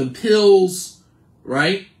popping pills,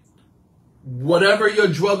 right? Whatever your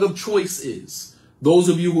drug of choice is. Those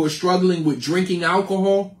of you who are struggling with drinking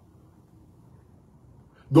alcohol.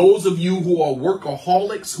 Those of you who are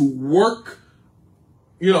workaholics, who work,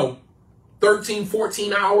 13,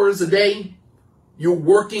 14 hours a day. You're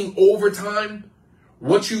working overtime.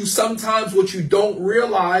 What you don't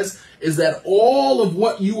realize is that all of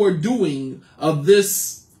what you are doing of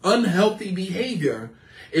this unhealthy behavior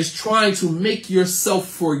is trying to make yourself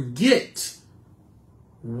forget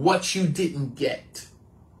what you didn't get.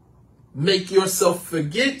 Make yourself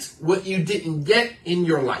forget what you didn't get in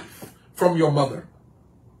your life from your mother.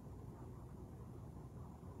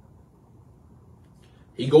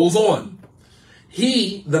 He goes on.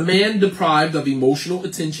 He, the man deprived of emotional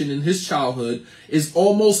attention in his childhood, is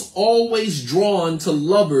almost always drawn to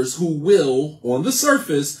lovers who will, on the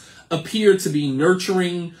surface, appear to be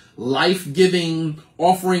nurturing, life-giving,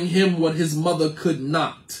 offering him what his mother could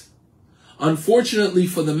not. Unfortunately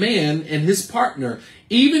for the man and his partner,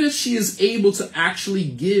 even if she is able to actually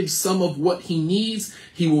give some of what he needs,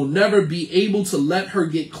 he will never be able to let her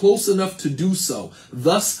get close enough to do so.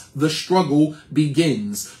 Thus, the struggle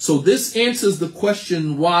begins. So this answers the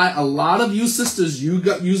question why a lot of you sisters, you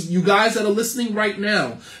guys that are listening right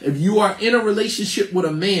now, if you are in a relationship with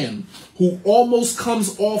a man who almost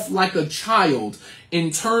comes off like a child in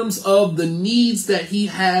terms of the needs that he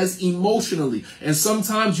has emotionally. And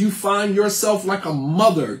sometimes you find yourself like a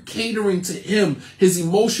mother catering to him, his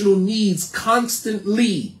emotional needs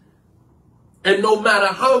constantly. And no matter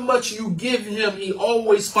how much you give him, he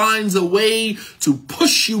always finds a way to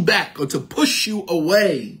push you back or to push you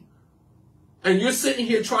away. And you're sitting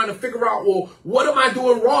here trying to figure out, well, what am I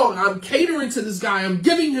doing wrong? I'm catering to this guy. I'm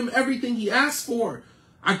giving him everything he asks for.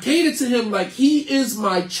 I cater to him like he is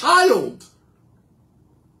my child.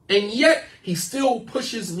 And yet, he still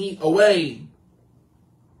pushes me away.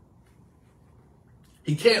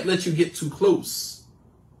 He can't let you get too close.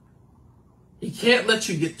 He can't let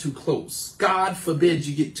you get too close. God forbid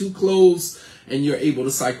you get too close and you're able to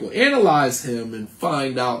psychoanalyze him and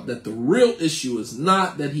find out that the real issue is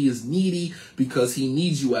not that he is needy because he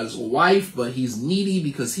needs you as a wife, but he's needy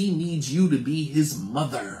because he needs you to be his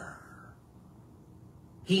mother.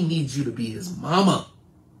 He needs you to be his mama.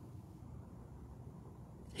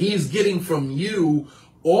 He is getting from you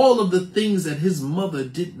all of the things that his mother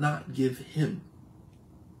did not give him.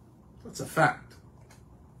 That's a fact.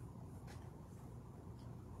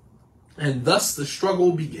 And thus the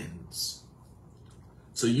struggle begins.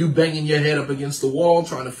 So you banging your head up against the wall,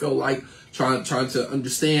 trying to feel like, trying to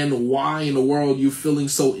understand why in the world you're feeling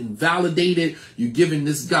so invalidated. You're giving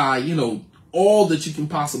this guy, all that you can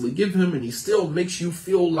possibly give him, and he still makes you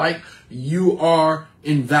feel like you are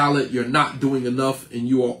invalid, you're not doing enough, and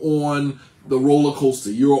you are on the roller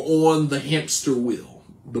coaster. You're on the hamster wheel.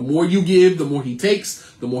 The more you give, the more he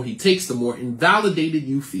takes. The more he takes, the more invalidated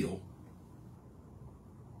you feel.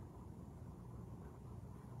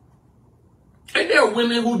 And there are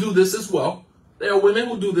women who do this as well. There are women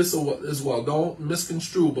who do this as well. Don't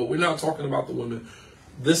misconstrue, but we're not talking about the women.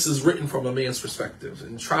 This is written from a man's perspective,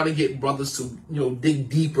 and try to get brothers to, dig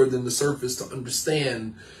deeper than the surface to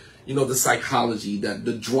understand, the psychology, that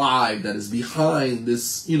the drive that is behind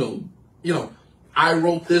this, I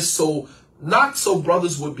wrote this not so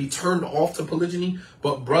brothers would be turned off to polygyny,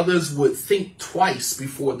 but brothers would think twice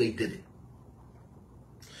before they did it.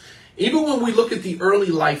 Even when we look at the early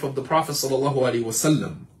life of the Prophet sallallahu alaihi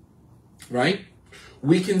wasallam, right?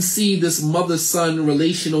 We can see this mother-son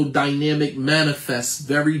relational dynamic manifest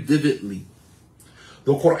very vividly.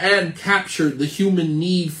 The Quran captured the human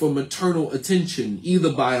need for maternal attention,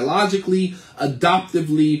 either biologically,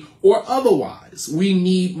 adoptively, or otherwise. We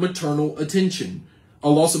need maternal attention.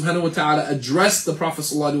 Allah subhanahu wa ta'ala addressed the Prophet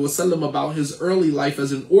sallallahu alaihi wasallam about his early life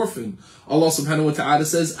as an orphan. Allah subhanahu wa ta'ala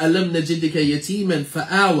says, Alam najidika yatiman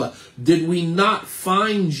fa'awa. Did we not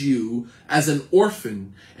find you as an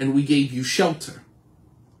orphan and we gave you shelter?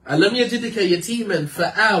 Alam yajidika yatiman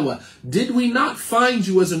fa'awa. Did we not find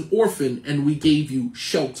you as an orphan and we gave you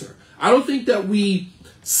shelter? I don't think that we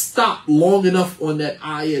stop long enough on that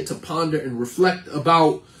ayah to ponder and reflect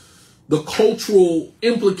about the cultural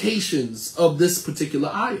implications of this particular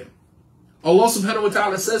ayah. Allah subhanahu wa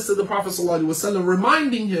ta'ala says to the Prophet sallallahu alaihi wasallam,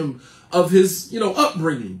 reminding him of his,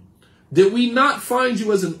 upbringing. Did we not find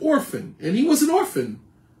you as an orphan? And he was an orphan.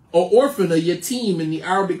 An orphan, a yatim in the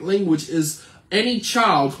Arabic language, is any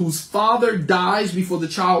child whose father dies before the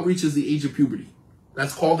child reaches the age of puberty.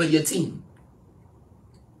 That's called a yatim.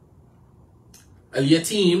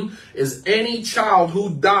 Al-yatim is any child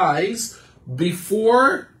who dies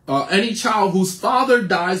before, any child whose father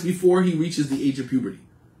dies before he reaches the age of puberty.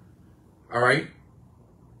 All right?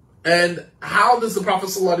 And how does the Prophet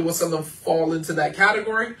ﷺ fall into that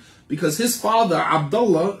category? Because his father,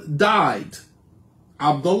 Abdullah, died.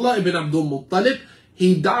 Abdullah ibn Abdul Muttalib,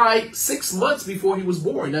 he died 6 months before he was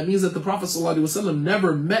born. That means that the Prophet ﷺ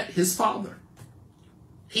never met his father.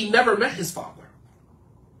 He never met his father.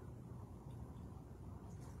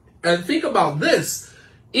 And think about this.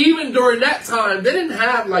 Even during that time, they didn't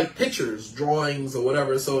have like pictures, drawings, or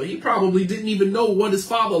whatever. So he probably didn't even know what his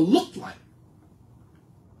father looked like.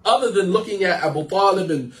 Other than looking at Abu Talib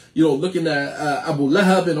and, looking at Abu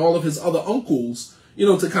Lahab and all of his other uncles,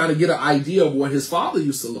 to kind of get an idea of what his father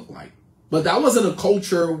used to look like. But that wasn't a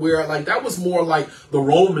culture where, like, that was more like the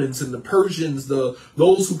Romans and the Persians,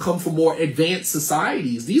 those who come from more advanced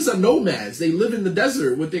societies. These are nomads. They live in the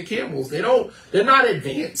desert with their camels. They're not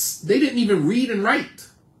advanced. They didn't even read and write.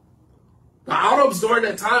 The Arabs during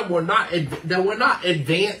that time were not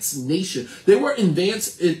advanced nation. They were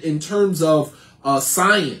advanced in terms of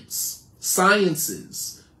sciences.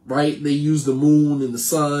 Right? They used the moon and the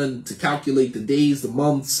sun to calculate the days, the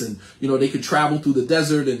months, and, they could travel through the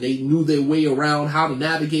desert and they knew their way around, how to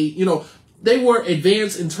navigate. They were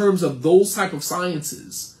advanced in terms of those type of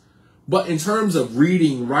sciences. But in terms of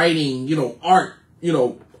reading, writing, art,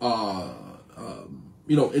 in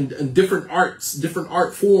different arts, different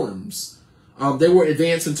art forms, they were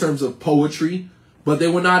advanced in terms of poetry, but they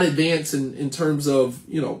were not advanced in terms of,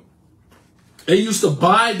 they used to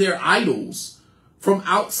buy their idols from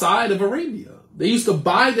outside of Arabia. They used to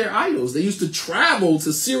buy their idols. They used to travel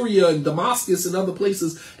to Syria and Damascus and other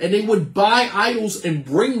places, and they would buy idols and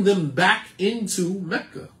bring them back into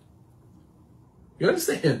Mecca. You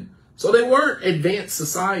understand? So they weren't advanced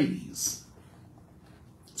societies.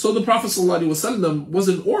 So the Prophet ﷺ was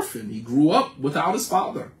an orphan. He grew up without his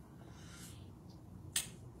father.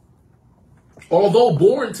 Although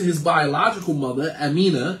born to his biological mother,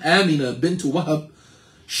 Amina bint Wahab,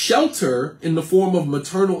 shelter in the form of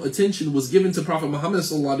maternal attention was given to Prophet Muhammad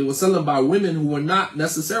ﷺ by women who were not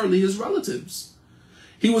necessarily his relatives.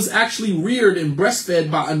 He was actually reared and breastfed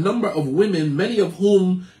by a number of women, many of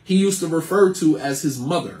whom he used to refer to as his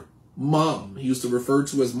mother, mom. He used to refer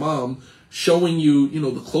to as mom, showing you,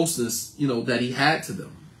 the closeness, that he had to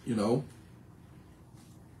them,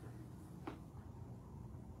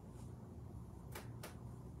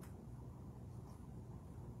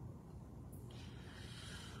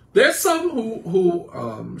 There's some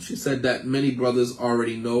who she said that many brothers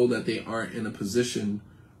already know that they aren't in a position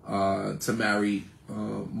to marry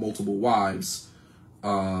multiple wives,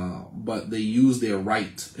 but they use their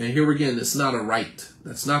right. And here again, it's not a right.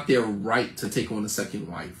 That's not their right to take on a second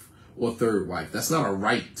wife or third wife. That's not a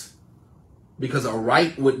right. Because a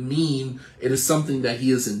right would mean it is something that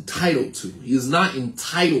he is entitled to. He is not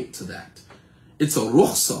entitled to that. It's a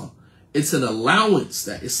rukhsah. It's an allowance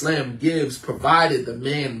that Islam gives provided the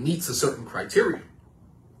man meets a certain criteria.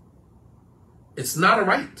 It's not a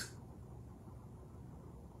right.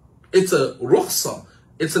 It's a rukhsah.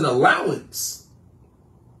 It's an allowance.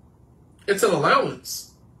 It's an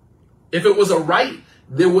allowance. If it was a right,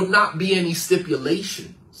 there would not be any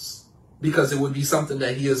stipulations because it would be something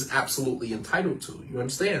that he is absolutely entitled to. You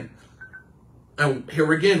understand? And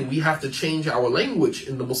here again, we have to change our language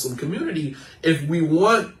in the Muslim community if we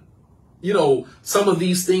want some of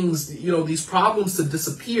these things, these problems to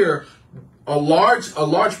disappear. A large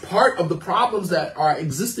part of the problems that are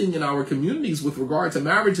existing in our communities with regard to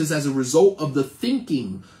marriage is as a result of the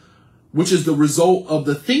thinking, which is the result of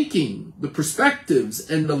the thinking, the perspectives,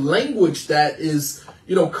 and the language that is,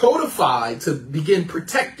 codified to begin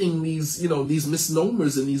protecting these, these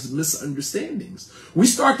misnomers and these misunderstandings. We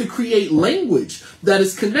start to create language that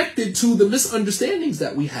is connected to the misunderstandings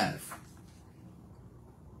that we have.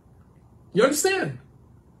 You understand?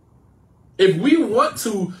 If we want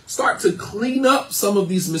to start to clean up some of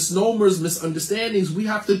these misnomers, misunderstandings, we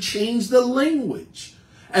have to change the language.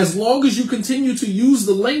 As long as you continue to use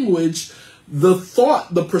the language, the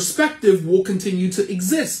thought, the perspective will continue to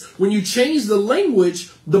exist. When you change the language,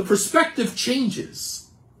 the perspective changes.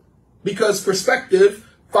 Because perspective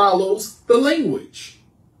follows the language.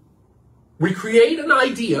 We create an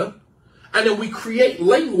idea, and then we create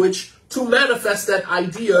language to manifest that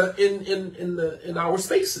idea in our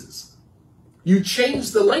spaces. You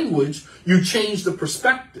change the language, you change the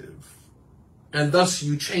perspective, and thus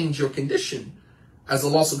you change your condition. As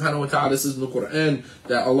Allah subhanahu wa ta'ala says in the Quran,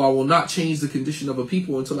 that Allah will not change the condition of a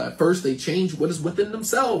people until at first they change what is within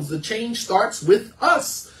themselves. The change starts with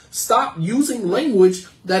us. Stop using language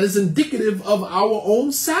that is indicative of our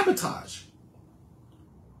own sabotage.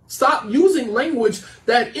 Stop using language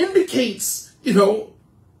that indicates, you know,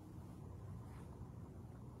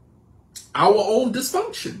 our own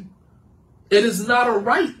dysfunction. It is not a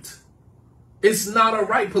right. It's not a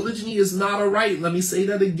right. Polygyny is not a right. Let me say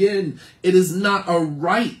that again. It is not a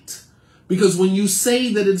right. Because when you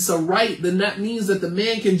say that it's a right, then that means that the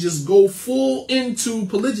man can just go full into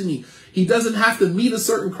polygyny. He doesn't have to meet a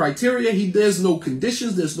certain criteria. There's no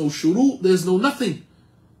conditions. There's no shurut. There's no nothing.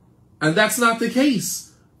 And that's not the case.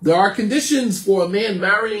 There are conditions for a man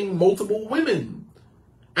marrying multiple women.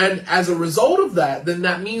 And as a result of that, then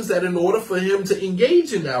that means that in order for him to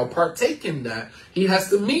engage in that or partake in that, he has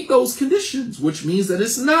to meet those conditions, which means that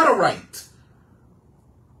it's not a right.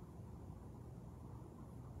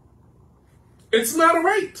 It's not a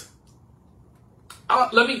right.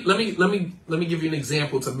 Let me give you an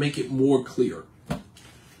example to make it more clear.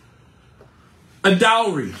 A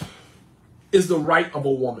dowry is the right of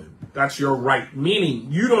a woman. That's your right. Meaning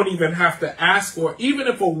you don't even have to ask for, even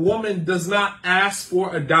if a woman does not ask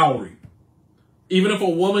for a dowry. Even if a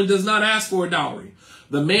woman does not ask for a dowry,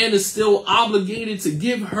 the man is still obligated to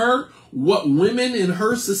give her what women in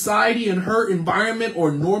her society and her environment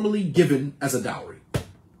are normally given as a dowry.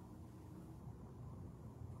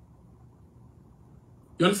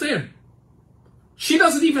 You understand? She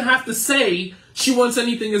doesn't even have to say she wants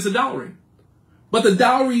anything as a dowry. But the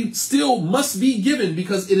dowry still must be given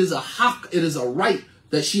because it is a haq, it is a right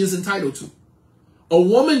that she is entitled to. A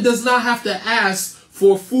woman does not have to ask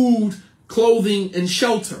for food, clothing, and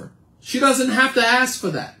shelter. She doesn't have to ask for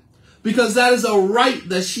that because that is a right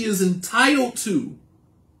that she is entitled to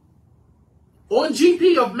on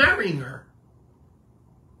GP of marrying her.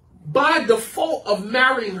 By default of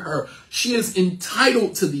marrying her, she is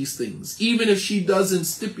entitled to these things, even if she doesn't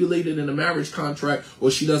stipulate it in a marriage contract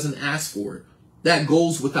or she doesn't ask for it. That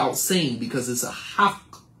goes without saying because it's a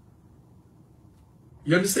haqq.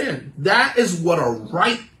 You understand? That is what a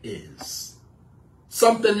right is.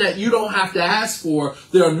 Something that you don't have to ask for.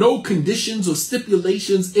 There are no conditions or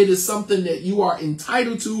stipulations. It is something that you are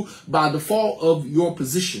entitled to by default of your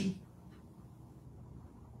position.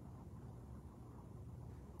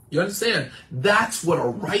 You understand? That's what a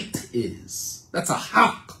right is. That's a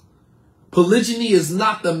haqq. Polygyny is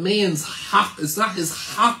not the man's haqq. It's not his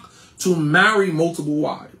haqq to marry multiple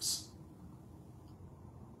wives.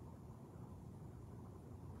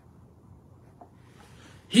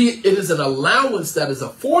 It is an allowance that is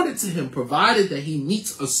afforded to him provided that he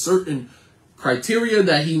meets a certain criteria,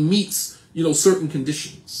 that he meets, certain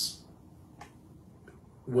conditions.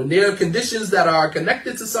 When there are conditions that are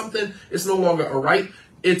connected to something, it's no longer a right,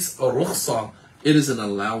 it's a rukhsah. It is an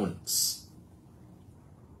allowance.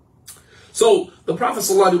 So the Prophet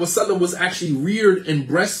ﷺ was actually reared and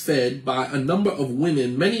breastfed by a number of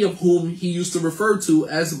women, many of whom he used to refer to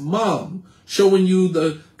as mom, showing you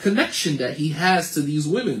the connection that he has to these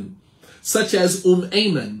women, such as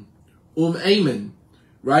Ayman,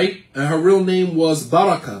 right? And her real name was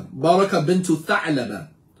Baraka bintu Tha'laba.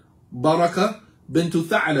 Baraka bintu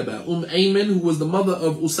Tha'laba. Ayman, who was the mother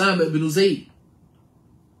of Usama ibn Zayd,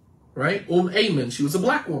 right? Ayman, she was a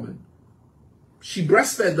black woman. She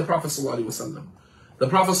breastfed the Prophet ﷺ. The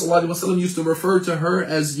Prophet ﷺ used to refer to her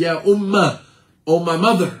as Ya Ummah, oh my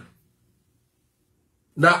mother.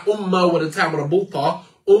 Not Ummah with a tamar bulta,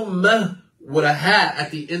 Ummah with a ha at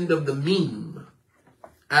the end of the meme.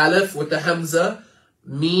 Alif with the hamza,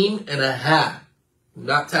 meme, and a ha.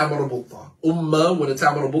 Not tamar bulta. Ummah with a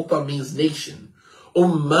tamar bulta means nation.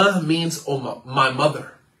 Ummah means my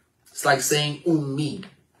mother. It's like saying Ummi.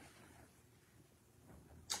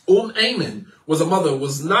 Ayman was a mother,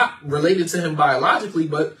 was not related to him biologically,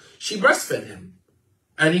 but she breastfed him.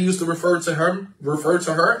 And he used to refer to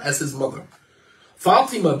her as his mother.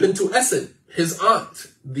 Fatima bintu Asad, his aunt,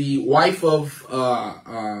 the wife of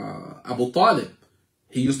Abu Talib,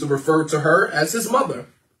 he used to refer to her as his mother.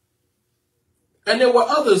 And there were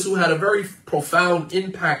others who had a very profound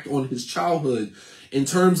impact on his childhood in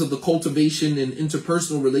terms of the cultivation and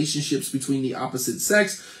interpersonal relationships between the opposite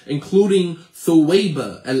sex, including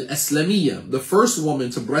Thuwayba al-Aslamiyya, the first woman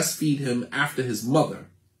to breastfeed him after his mother.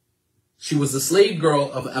 She was the slave girl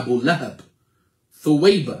of Abu Lahab.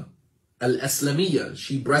 Thuwayba al-Aslamiyya,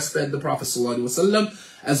 she breastfed the Prophet ﷺ,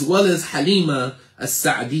 as well as Halima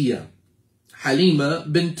al-Sa'diyya. Halima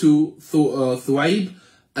bintu Thuwayb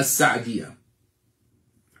al-Sa'diyya.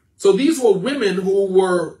 So these were women who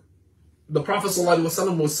were the Prophet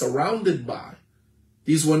ﷺ was surrounded by.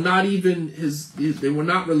 These were not even they were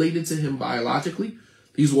not related to him biologically.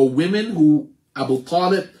 These were women who Abu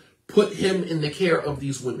Talib put him in the care of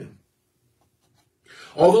these women.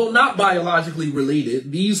 Although not biologically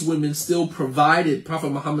related, these women still provided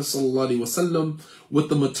Prophet Muhammad ﷺ with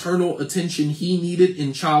the maternal attention he needed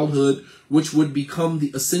in childhood, which would become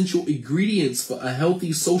the essential ingredients for a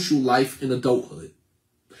healthy social life in adulthood.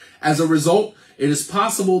 As a result, it is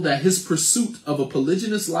possible that his pursuit of a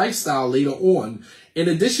polygynous lifestyle later on, in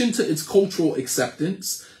addition to its cultural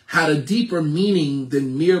acceptance, had a deeper meaning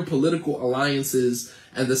than mere political alliances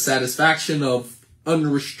and the satisfaction of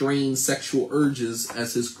unrestrained sexual urges,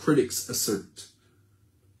 as his critics assert.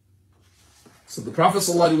 So the Prophet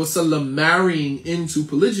ﷺ marrying into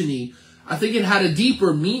polygyny, I think it had a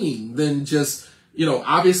deeper meaning than just,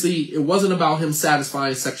 obviously it wasn't about him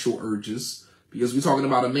satisfying sexual urges, because we're talking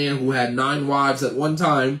about a man who had 9 wives at one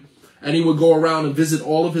time, and he would go around and visit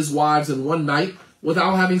all of his wives in one night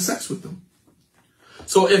without having sex with them.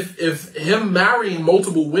 So if him marrying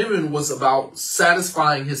multiple women was about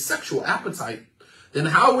satisfying his sexual appetite, then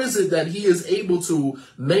how is it that he is able to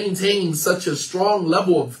maintain such a strong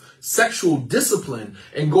level of sexual discipline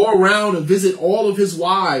and go around and visit all of his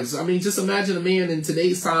wives? I mean, just imagine a man in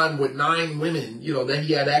today's time with 9 women, that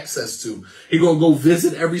he had access to. He gonna go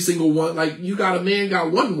visit every single one. Like, a man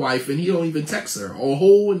got 1 wife and he don't even text her. A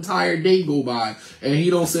whole entire day go by and he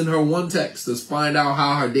don't send her 1 text to find out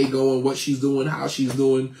how her day going, what she's doing, how she's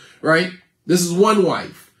doing, right? This is 1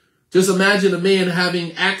 wife. Just imagine a man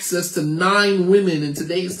having access to 9 women in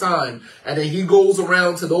today's time, and then he goes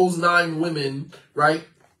around to those 9 women, right?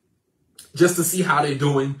 Just to see how they're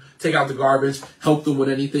doing, take out the garbage, help them with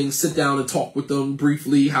anything, sit down and talk with them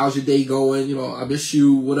briefly. How's your day going? I miss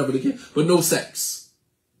you, whatever the case, but no sex.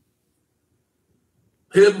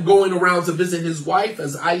 Him going around to visit his wife,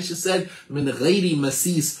 as Aisha said, min ghayri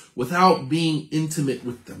masis, without being intimate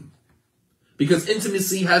with them. Because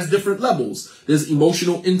intimacy has different levels. There's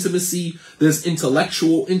emotional intimacy, there's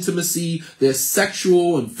intellectual intimacy, there's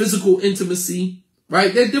sexual and physical intimacy,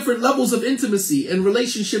 right? There are different levels of intimacy, and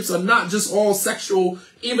relationships are not just all sexual,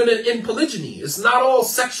 even in polygyny. It's not all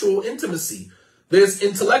sexual intimacy. There's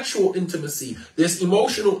intellectual intimacy, there's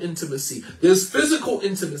emotional intimacy, there's physical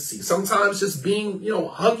intimacy. Sometimes just being,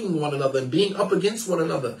 hugging one another and being up against one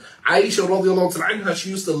another. Aisha radiallahu anha, she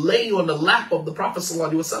used to lay on the lap of the Prophet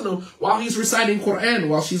ﷺ while he's reciting Quran,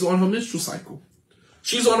 while she's on her menstrual cycle.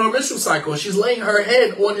 She's on her menstrual cycle and she's laying her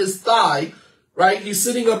head on his thigh, right? He's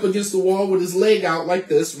sitting up against the wall with his leg out like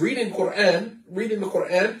this, reading the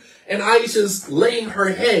Quran, and Aisha's laying her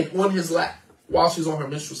head on his lap while she's on her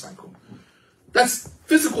menstrual cycle. That's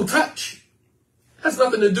physical touch. Has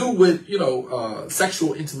nothing to do with,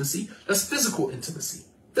 sexual intimacy. That's physical intimacy,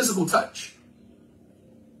 physical touch.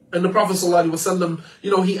 And the Prophet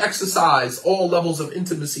ﷺ, he exercised all levels of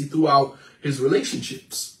intimacy throughout his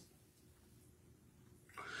relationships.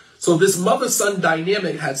 So this mother-son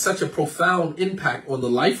dynamic had such a profound impact on the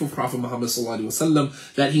life of Prophet Muhammad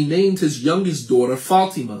ﷺ that he named his youngest daughter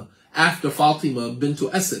Fatima after Fatima bint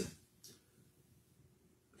Asad.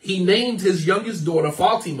 He named his youngest daughter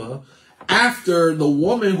Fatima after the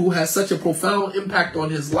woman who has such a profound impact on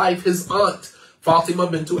his life, his aunt, Fatima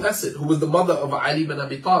bint Asad, who was the mother of Ali bin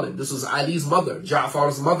Abi Talib. This was Ali's mother,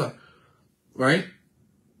 Ja'far's mother, right?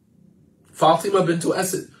 Fatima bint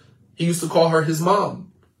Asad. He used to call her his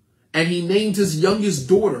mom. And he named his youngest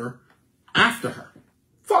daughter after her,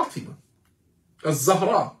 Fatima,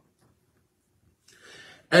 az-Zahra.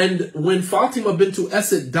 And when Fatima bint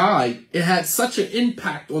Asad died, it had such an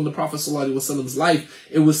impact on the Prophet ﷺ's life.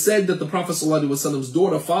 It was said that the Prophet ﷺ's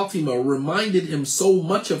daughter Fatima reminded him so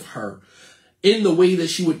much of her in the way that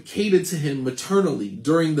she would cater to him maternally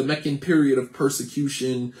during the Meccan period of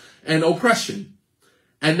persecution and oppression.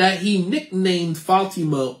 And that he nicknamed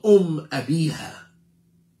Fatima Abiha.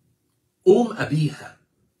 Abiha.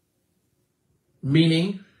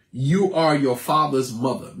 Meaning, you are your father's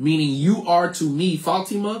mother. Meaning, you are to me,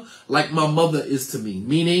 Fatima, like my mother is to me.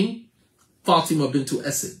 Meaning, Fatima bint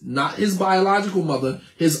Asad. Not his biological mother,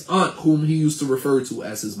 his aunt, whom he used to refer to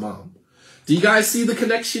as his mom. Do you guys see the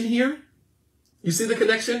connection here? You see the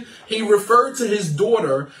connection? He referred to his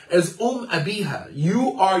daughter as Abiha.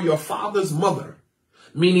 You are your father's mother.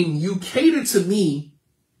 Meaning, you cater to me,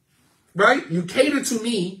 right? You cater to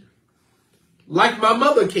me like my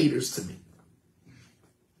mother caters to me.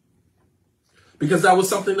 Because that was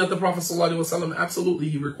something that the Prophet ﷺ absolutely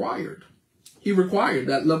he required. He required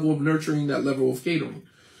that level of nurturing, that level of catering.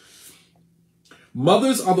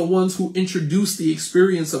 Mothers are the ones who introduce the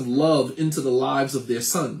experience of love into the lives of their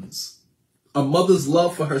sons. A mother's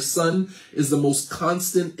love for her son is the most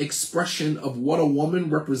constant expression of what a woman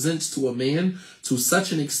represents to a man, to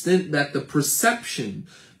such an extent that the perception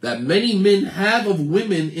that many men have of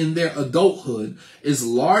women in their adulthood is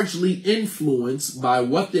largely influenced by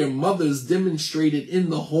what their mothers demonstrated in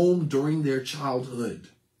the home during their childhood.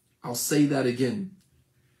 I'll say that again.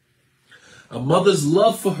 A mother's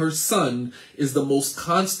love for her son is the most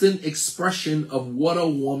constant expression of what a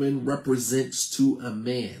woman represents to a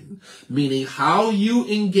man. Meaning how you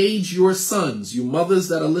engage your sons, you mothers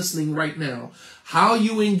that are listening right now, how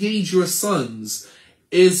you engage your sons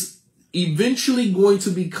is eventually going to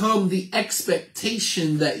become the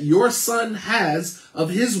expectation that your son has of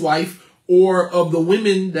his wife or of the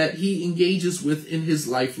women that he engages with in his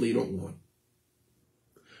life later on.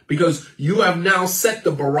 Because you have now set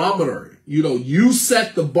the barometer. You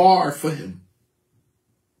set the bar for him.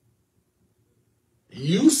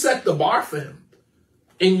 You set the bar for him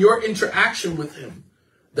in your interaction with him.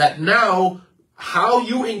 That now, how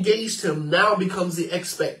you engaged him now becomes the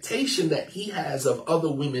expectation that he has of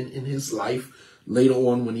other women in his life later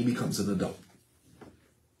on when he becomes an adult.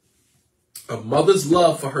 A mother's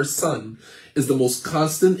love for her son is the most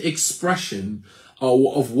constant expression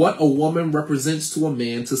of what a woman represents to a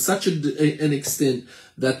man, to such an extent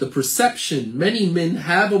that the perception many men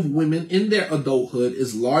have of women in their adulthood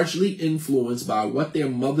is largely influenced by what their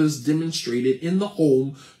mothers demonstrated in the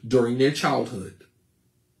home during their childhood.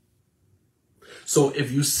 So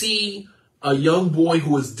if you see a young boy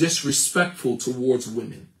who is disrespectful towards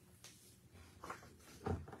women,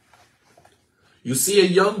 you see a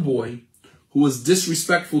young boy who is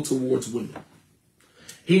disrespectful towards women,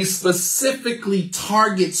 he specifically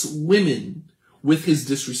targets women with his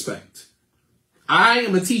disrespect. I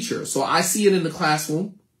am a teacher, so I see it in the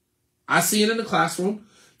classroom.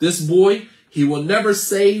 This boy, he will never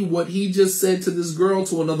say what he just said to this girl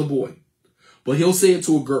to another boy, but he'll say it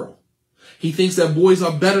to a girl. He thinks that boys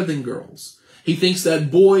are better than girls. He thinks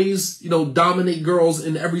that boys, dominate girls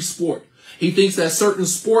in every sport. He thinks that certain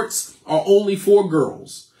sports are only for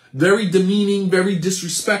girls. Very demeaning, very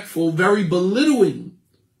disrespectful, very belittling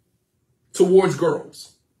towards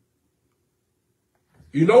girls.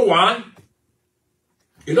 You know why?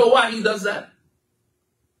 You know why he does that?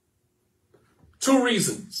 2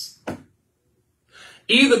 reasons.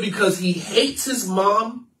 Either because he hates his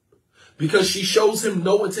mom, because she shows him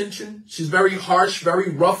no attention. She's very harsh,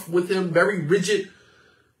 very rough with him, very rigid,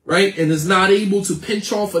 right? And is not able to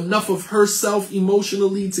pinch off enough of herself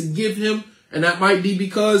emotionally to give him. And that might be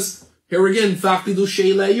because, here again, faqidu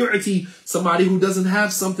shay la yu'ti, somebody who doesn't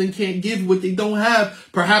have something can't give what they don't have.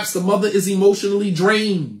 Perhaps the mother is emotionally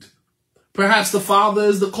drained. Perhaps the father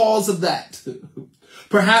is the cause of that.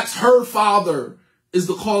 Perhaps her father is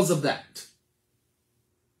the cause of that.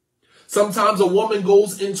 Sometimes a woman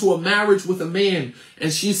goes into a marriage with a man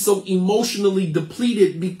and she's so emotionally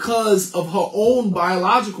depleted because of her own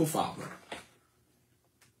biological father.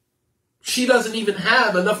 She doesn't even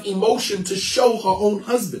have enough emotion to show her own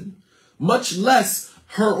husband, much less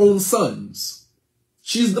her own sons.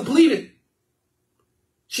 She's depleted.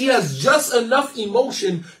 She has just enough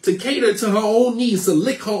emotion to cater to her own needs, to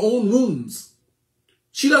lick her own wounds.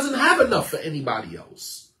 She doesn't have enough for anybody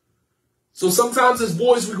else. So sometimes as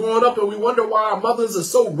boys, we're growing up and we wonder why our mothers are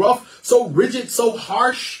so rough, so rigid, so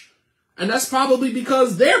harsh. And that's probably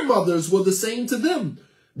because their mothers were the same to them.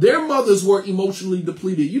 Their mothers were emotionally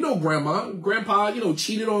depleted. Grandpa,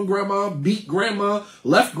 cheated on grandma, beat grandma,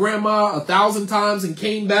 left grandma 1,000 times and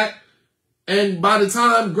came back. And by the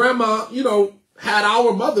time grandma, had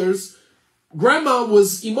our mothers, grandma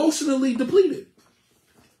was emotionally depleted.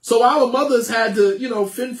 So our mothers had to,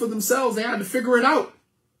 fend for themselves. They had to figure it out.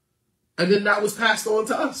 And then that was passed on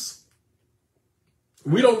to us.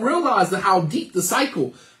 We don't realize how deep the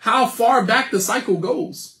cycle, how far back the cycle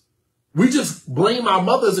goes. We just blame our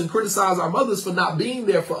mothers and criticize our mothers for not being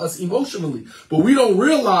there for us emotionally. But we don't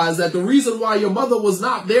realize that the reason why your mother was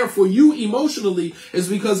not there for you emotionally is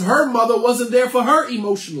because her mother wasn't there for her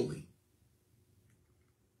emotionally.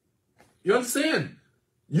 You understand?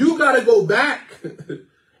 You got to go back.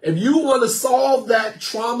 If you want to solve that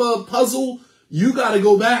trauma puzzle, you got to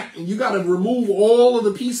go back and you got to remove all of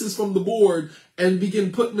the pieces from the board and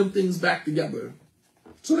begin putting them things back together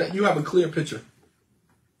so that you have a clear picture.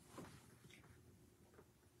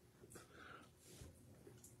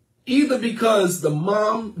 Either because the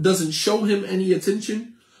mom doesn't show him any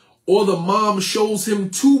attention or the mom shows him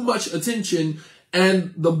too much attention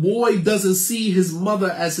and the boy doesn't see his mother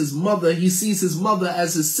as his mother. He sees his mother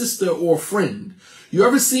as his sister or friend. You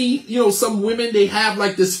ever see, some women, they have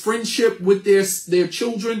like this friendship with their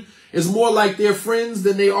children. It's more like they're friends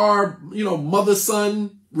than they are,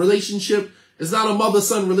 mother-son relationship. It's not a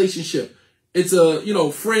mother-son relationship. It's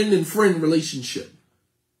a, friend and friend relationship.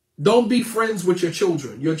 Don't be friends with your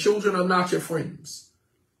children. Your children are not your friends.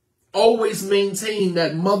 Always maintain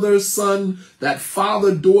that mother-son, that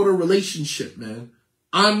father-daughter relationship, man.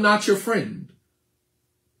 I'm not your friend.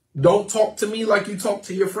 Don't talk to me like you talk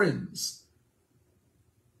to your friends.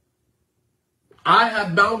 I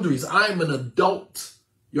have boundaries. I am an adult.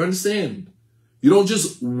 You understand? You don't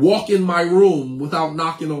just walk in my room without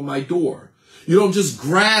knocking on my door. You don't just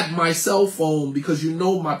grab my cell phone because you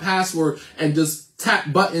know my password and just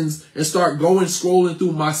tap buttons and start scrolling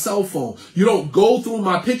through my cell phone. You don't go through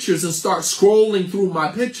my pictures and start scrolling through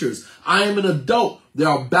my pictures. I am an adult. There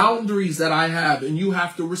are boundaries that I have, and you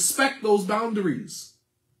have to respect those boundaries.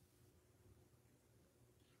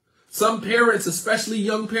 Some parents, especially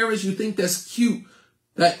young parents, you think that's cute.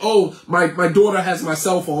 That, oh, my daughter has my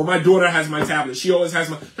cell phone. My daughter has my tablet. She always has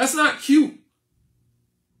That's not cute.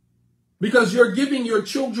 Because you're giving your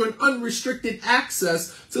children unrestricted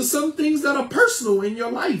access to some things that are personal in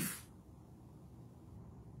your life.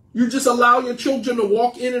 You just allow your children to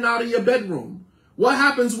walk in and out of your bedroom. What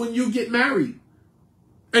happens when you get married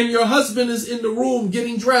and your husband is in the room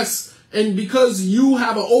getting dressed, and because you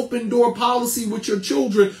have an open door policy with your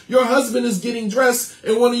children, your husband is getting dressed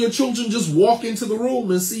and one of your children just walk into the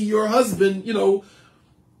room and see your husband,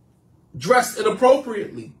 dressed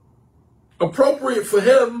inappropriately? Appropriate for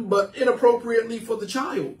him, but inappropriately for the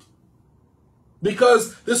child.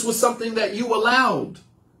 Because this was something that you allowed.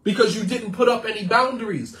 Because you didn't put up any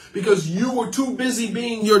boundaries. Because you were too busy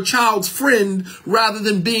being your child's friend rather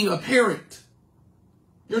than being a parent.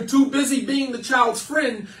 You're too busy being the child's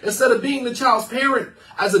friend instead of being the child's parent.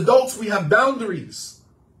 As adults, we have boundaries.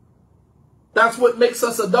 That's what makes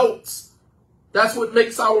us adults. That's what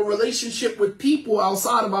makes our relationship with people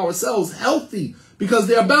outside of ourselves healthy. Because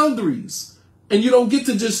there are boundaries. And you don't get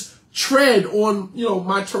to just tread on,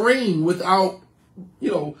 my terrain without,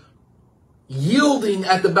 yielding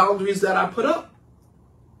at the boundaries that I put up.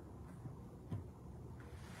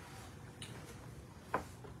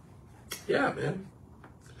 Yeah, man.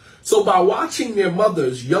 So by watching their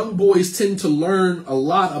mothers, young boys tend to learn a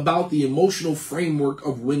lot about the emotional framework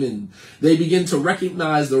of women. They begin to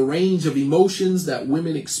recognize the range of emotions that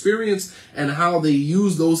women experience and how they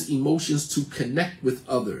use those emotions to connect with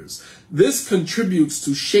others. This contributes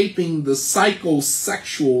to shaping the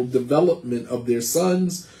psychosexual development of their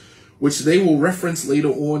sons, which they will reference later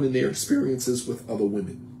on in their experiences with other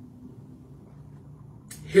women.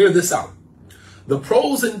 Hear this out. The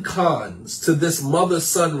pros and cons to this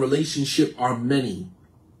mother-son relationship are many,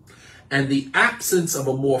 and the absence of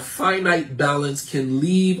a more finite balance can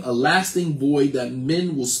leave a lasting void that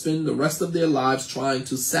men will spend the rest of their lives trying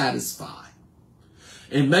to satisfy.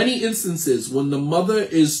 In many instances, when the mother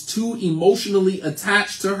is too emotionally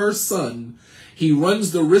attached to her son, he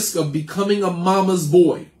runs the risk of becoming a mama's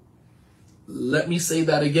boy. Let me say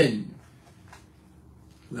that again.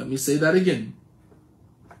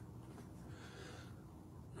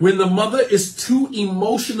 When the mother is too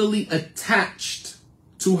emotionally attached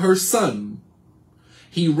to her son,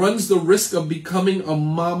 he runs the risk of becoming a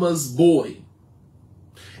mama's boy.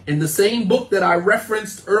 In the same book that I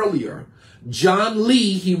referenced earlier, John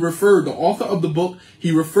Lee, the author of the book, he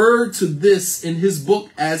referred to this in his book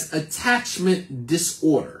as attachment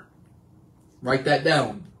disorder. Write that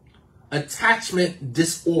down. Attachment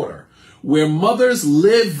disorder, where mothers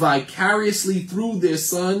live vicariously through their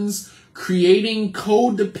sons, creating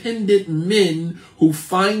codependent men who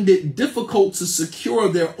find it difficult to secure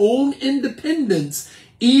their own independence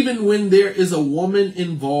even when there is a woman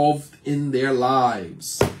involved in their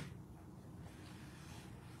lives.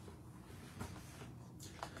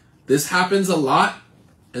 This happens a lot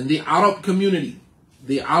in the Arab community,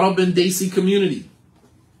 the Arab and Desi community.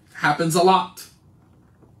 Happens a lot.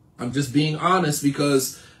 I'm just being honest,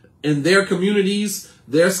 because in their communities,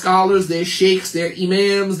 their scholars, their sheikhs, their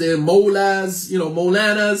imams, their molas,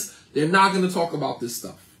 molanas, they're not going to talk about this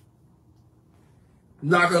stuff.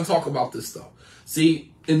 Not going to talk about this stuff.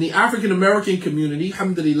 See, in the African American community,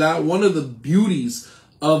 alhamdulillah, one of the beauties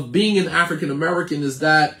of being an African American is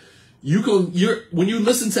that when you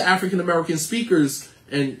listen to African American speakers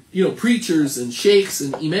and preachers and sheikhs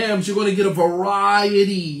and imams, you're going to get a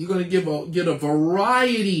variety. You're going to get a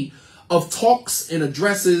variety of talks and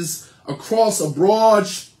addresses across a broad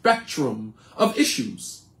spectrum of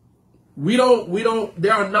issues. There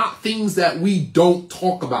are not things that we don't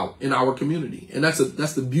talk about in our community. And that's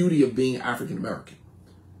the beauty of being African American.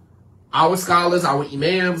 Our scholars, our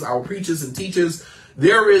imams, our preachers and teachers,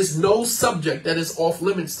 there is no subject that is off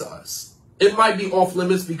limits to us. It might be off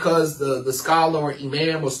limits because the scholar or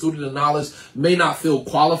imam or student of knowledge may not feel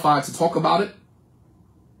qualified to talk about it.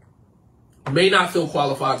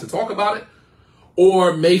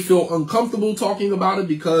 or may feel uncomfortable talking about it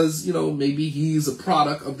because, maybe he's a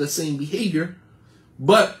product of the same behavior.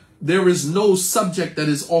 But there is no subject that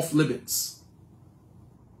is off limits.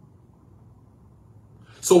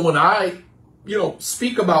 So when I,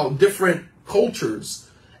 speak about different cultures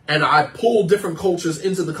and I pull different cultures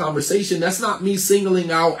into the conversation, that's not me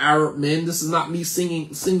singling out Arab men. This is not me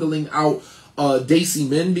singling out Desi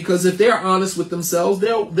men, because if they're honest with themselves,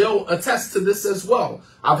 they'll attest to this as well.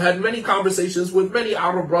 I've had many conversations with many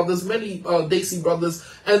Arab brothers, many Desi brothers,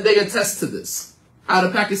 and they attest to this. I had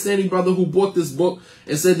a Pakistani brother who bought this book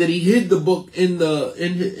and said that he hid the book in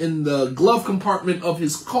the glove compartment of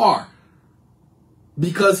his car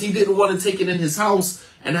because he didn't want to take it in his house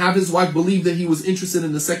and have his wife believe that he was interested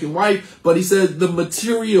in the second wife. But he said the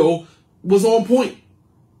material was on point.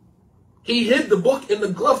 He hid the book in the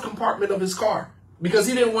glove compartment of his car because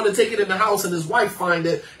he didn't want to take it in the house and his wife find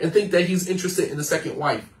it and think that he's interested in the second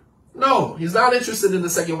wife. No, he's not interested in the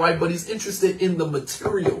second wife, but he's interested in the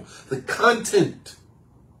material, the content.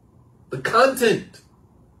 The content.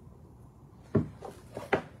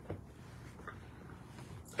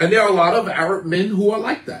 And there are a lot of Arab men who are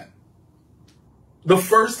like that. The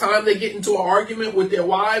first time they get into an argument with their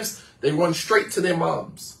wives, they run straight to their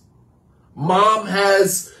moms. Mom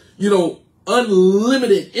has,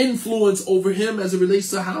 unlimited influence over him as it relates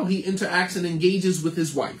to how he interacts and engages with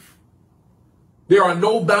his wife. There are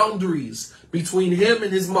no boundaries between him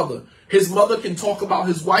and his mother. His mother can talk about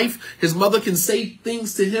his wife. His mother can say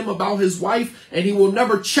things to him about his wife, and he will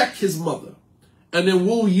never check his mother. And then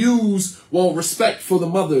we'll use, respect for the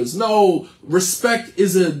mothers. No, respect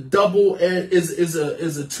is a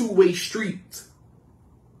two-way street.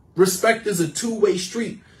 Respect is a two-way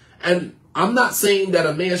street. And I'm not saying that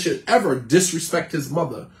a man should ever disrespect his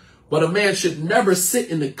mother, but a man should never sit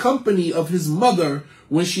in the company of his mother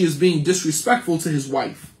when she is being disrespectful to his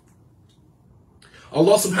wife.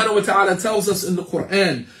 Allah subhanahu wa ta'ala tells us in the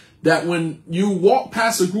Quran that when you walk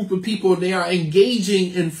past a group of people and they are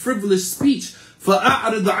engaging in frivolous speech,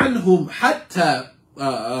 فَأَعْرِضْ عَنْهُمْ حَتَّى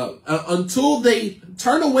until they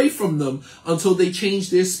turn away from them until they change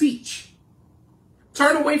their speech.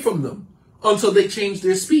 Turn away from them until they change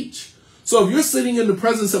their speech. So if you're sitting in the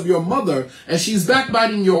presence of your mother and she's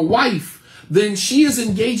backbiting your wife, then she is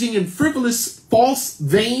engaging in frivolous, false,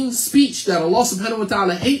 vain speech that Allah subhanahu wa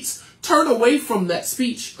ta'ala hates. Turn away from that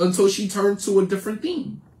speech until she turns to a different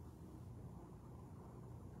theme.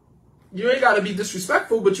 You ain't got to be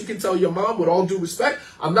disrespectful, but you can tell your mom with all due respect,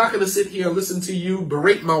 I'm not going to sit here and listen to you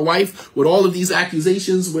berate my wife with all of these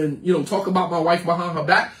accusations when, talk about my wife behind her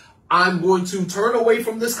back. I'm going to turn away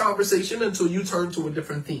from this conversation until you turn to a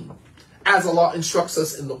different theme, as Allah instructs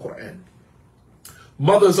us in the Quran.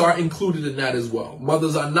 Mothers are included in that as well.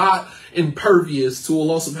 Mothers are not impervious to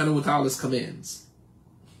Allah subhanahu wa ta'ala's commands.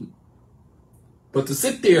 But to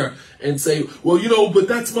sit there and say, but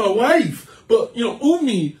that's my wife. But,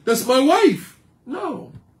 Ummi, that's my wife.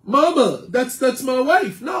 No. Mama, that's my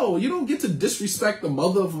wife. No, you don't get to disrespect the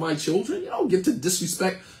mother of my children. You don't get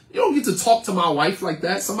to talk to my wife like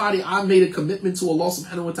that. Somebody I made a commitment to Allah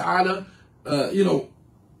subhanahu wa ta'ala, no,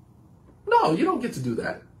 you don't get to do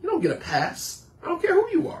that. You don't get a pass. I don't care who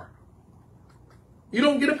you are. You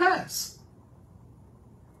don't get a pass.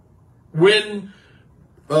 When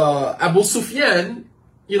Abu Sufyan,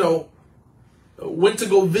 went to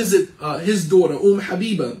go visit his daughter,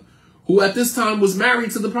 Habiba, who at this time was married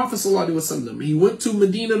to the Prophet ﷺ. He went to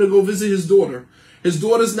Medina to go visit his daughter. His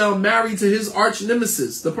daughter's now married to his arch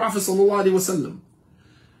nemesis, the Prophet ﷺ.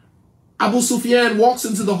 Abu Sufyan walks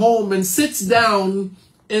into the home and sits down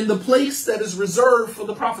in the place that is reserved for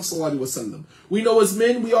the Prophet ﷺ. We know as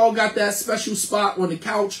men, we all got that special spot on the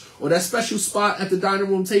couch or that special spot at the dining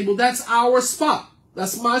room table. That's our spot.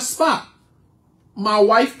 That's my spot. My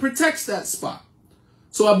wife protects that spot.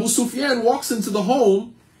 So Abu Sufyan walks into the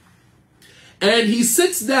home and he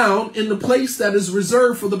sits down in the place that is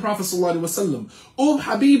reserved for the Prophet ﷺ.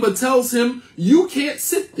 Habiba tells him, you can't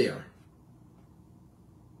sit there.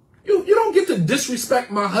 You don't get to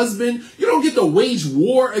disrespect my husband. You don't get to wage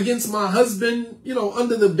war against my husband,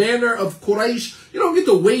 under the banner of Quraysh. You don't get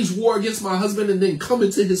to wage war against my husband and then come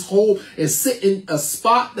into his home and sit in a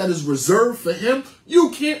spot that is reserved for him.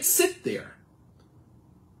 You can't sit there.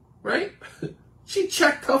 Right? She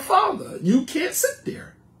checked her father. You can't sit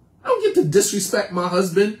there. I don't get to disrespect my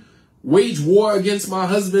husband, wage war against my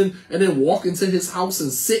husband, and then walk into his house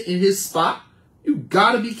and sit in his spot. You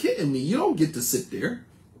gotta be kidding me. You don't get to sit there.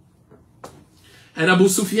 And Abu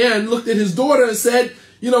Sufyan looked at his daughter and said,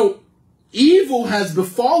 evil has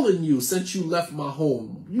befallen you since you left my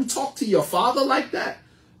home. You talk to your father like that?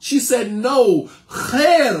 She said, no,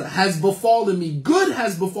 khair has befallen me, good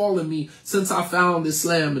has befallen me since I found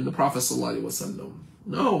Islam and the Prophet sallallahu alaihi wasallam.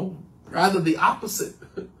 No, rather the opposite.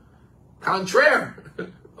 Contraire.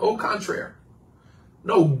 Au contraire.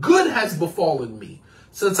 No, good has befallen me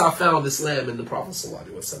since I found Islam and the Prophet sallallahu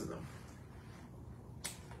alaihi wasallam.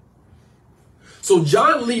 So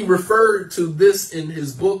John Lee referred to this in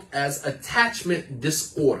his book as attachment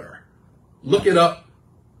disorder. Look it up,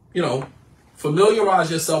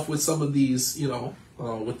 familiarize yourself with some of these,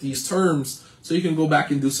 with these terms, so you can go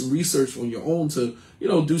back and do some research on your own to,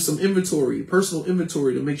 do some inventory, personal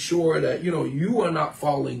inventory, to make sure that, you are not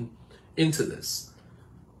falling into this.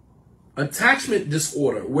 Attachment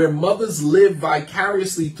disorder, where mothers live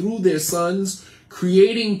vicariously through their sons,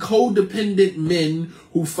 creating codependent men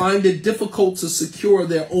who find it difficult to secure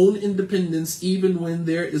their own independence even when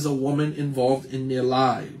there is a woman involved in their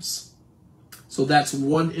lives. So that's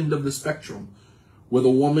one end of the spectrum, where the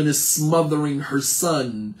woman is smothering her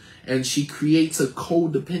son and she creates a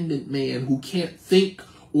codependent man who can't think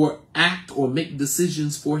or act or make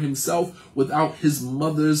decisions for himself without his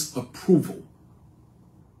mother's approval.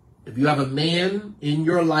 If you have a man in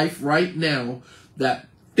your life right now that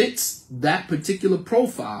fits that particular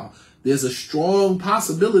profile, there's a strong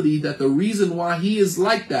possibility that the reason why he is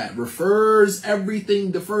like that defers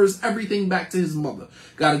everything back to his mother.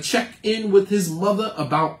 Got to check in with his mother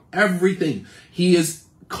about everything. He is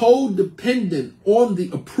codependent on the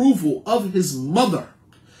approval of his mother,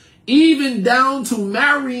 even down to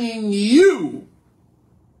marrying you.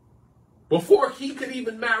 Before he could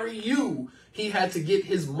even marry you, he had to get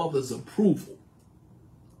his mother's approval.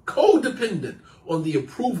 Codependent on the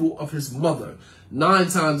approval of his mother. 9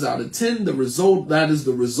 times out of 10, that is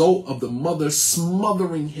the result of the mother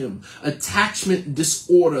smothering him. Attachment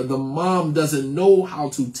disorder. The mom doesn't know how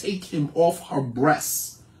to take him off her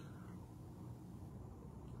breasts.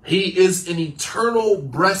 He is an eternal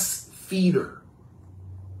breastfeeder.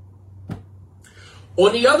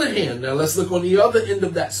 On the other hand, now let's look on the other end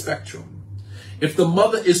of that spectrum. If the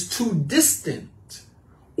mother is too distant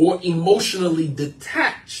or emotionally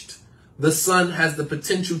detached, the son has the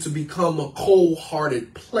potential to become a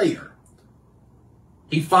cold-hearted player.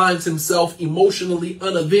 He finds himself emotionally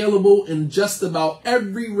unavailable in just about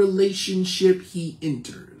every relationship he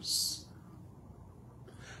enters.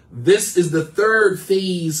 This is the third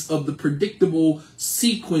phase of the predictable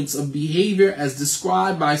sequence of behavior as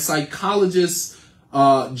described by psychologist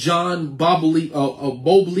John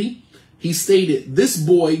Bowlby. He stated, this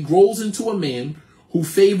boy grows into a man who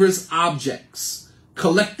favors objects,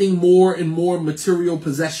 collecting more and more material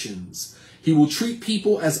possessions. He will treat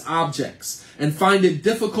people as objects and find it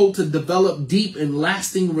difficult to develop deep and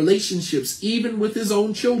lasting relationships, even with his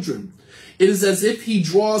own children. It is as if he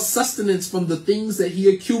draws sustenance from the things that he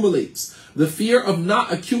accumulates. The fear of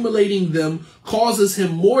not accumulating them causes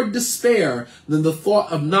him more despair than the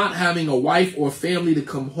thought of not having a wife or family to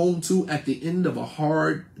come home to at the end of a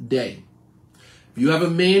hard day. If you have a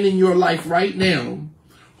man in your life right now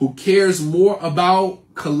who cares more about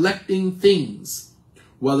collecting things,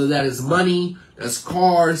 whether that is money, that's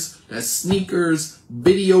cars, that's sneakers,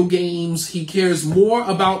 video games, he cares more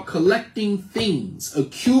about collecting things,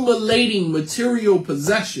 accumulating material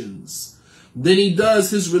possessions, than he does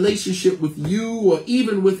his relationship with you or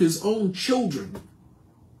even with his own children,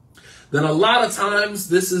 then a lot of times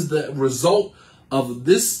this is the result of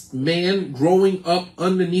this man growing up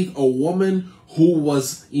underneath a woman who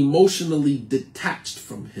was emotionally detached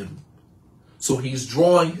from him. So he's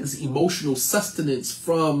drawing his emotional sustenance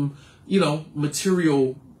from,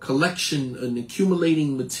 material collection and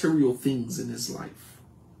accumulating material things in his life.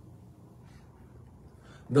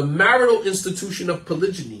 The marital institution of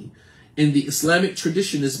polygyny in the Islamic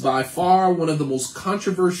tradition is by far one of the most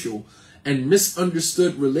controversial and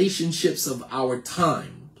misunderstood relationships of our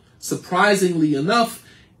time. Surprisingly enough,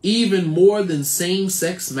 even more than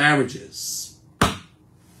same-sex marriages.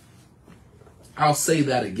 I'll say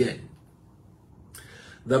that again.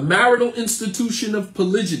 The marital institution of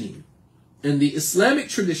polygyny in the Islamic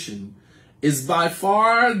tradition is by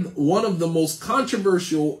far one of the most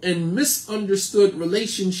controversial and misunderstood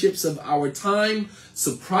relationships of our time,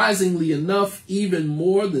 surprisingly enough, even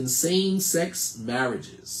more than same-sex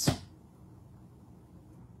marriages.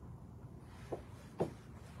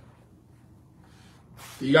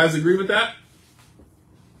 Do you guys agree with that?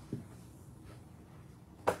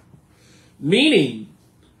 Meaning,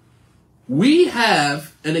 we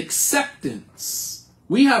have an acceptance.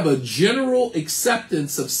 We have a general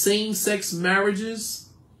acceptance of same-sex marriages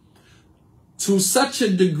to such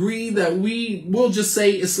a degree that we will just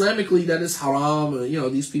say Islamically that it's haram,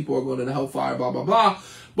 these people are going to the hellfire, blah, blah, blah.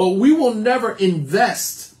 But we will never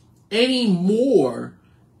invest any more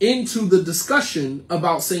into the discussion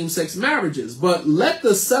about same-sex marriages, but let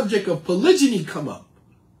the subject of polygyny come up.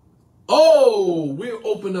 Oh, we'll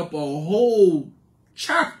open up a whole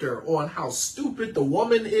chapter on how stupid the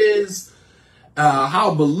woman is,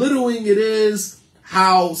 how belittling it is,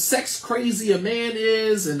 how sex crazy a man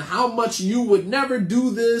is, and how much you would never do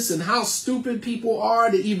this, and how stupid people are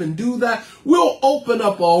to even do that. We'll open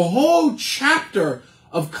up a whole chapter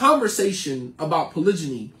of conversation about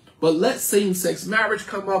polygyny, but let same-sex marriage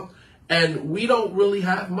come up, and we don't really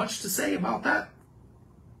have much to say about that.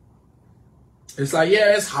 It's like,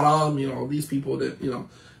 yeah, it's haram, these people that,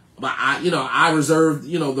 but I reserve,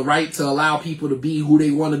 the right to allow people to be who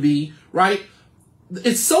they want to be, right?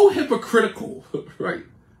 It's so hypocritical, right?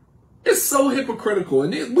 It's so hypocritical.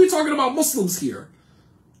 And we're talking about Muslims here.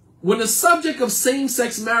 When the subject of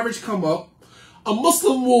same-sex marriage come up, a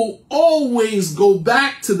Muslim will always go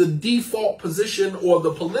back to the default position or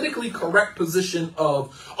the politically correct position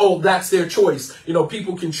of, oh, that's their choice.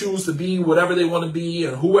 People can choose to be whatever they want to be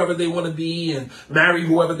and whoever they want to be and marry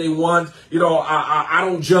whoever they want. I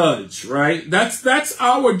don't judge, right? That's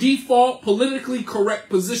our default politically correct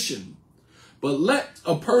position. But let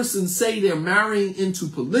a person say they're marrying into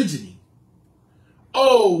polygyny.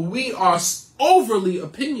 Oh, we are overly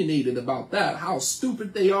opinionated about that, how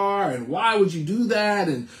stupid they are, and why would you do that,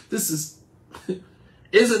 and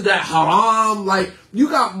isn't that haram? Like, you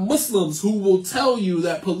got Muslims who will tell you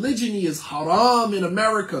that polygyny is haram in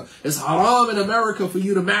America. It's haram in America for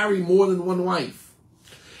you to marry more than one wife.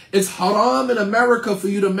 It's haram in America for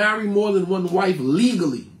you to marry more than one wife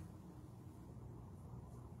legally.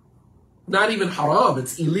 Not even haram,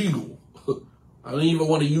 it's illegal. I don't even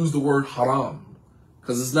want to use the word haram,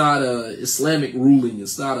 because it's not a Islamic ruling.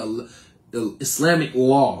 It's not a Islamic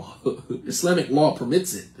law. Islamic law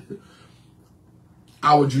permits it.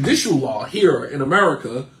 Our judicial law here in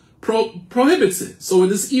America prohibits it. So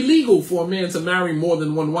it is illegal for a man to marry more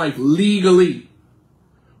than one wife legally.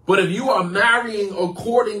 But if you are marrying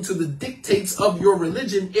according to the dictates of your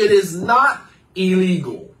religion, it is not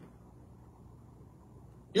illegal.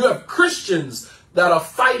 You have Christians that are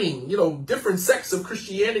fighting, different sects of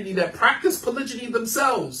Christianity that practice polygyny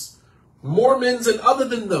themselves. Mormons and other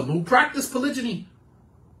than them who practice polygyny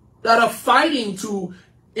that are fighting to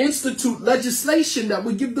institute legislation that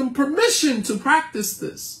would give them permission to practice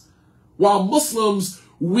this. While Muslims,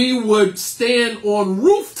 we would stand on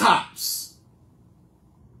rooftops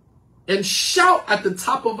and shout at the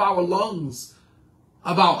top of our lungs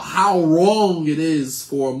about how wrong it is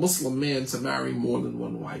for a Muslim man to marry more than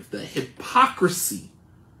one wife. The hypocrisy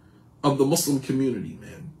of the Muslim community,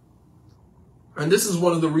 man. And this is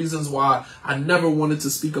one of the reasons why I never wanted to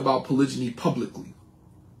speak about polygyny publicly.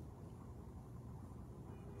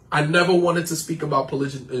 I never wanted to speak about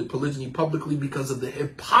polygyny publicly because of the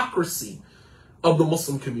hypocrisy of the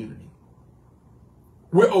Muslim community.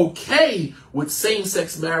 We're okay with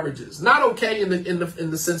same-sex marriages. Not okay in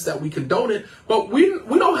the sense that we condone it, but we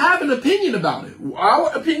don't have an opinion about it.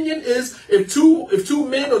 Our opinion is if two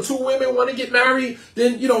men or two women want to get married,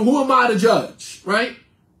 then who am I to judge, right?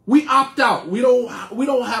 We opt out. We don't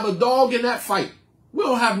have a dog in that fight. We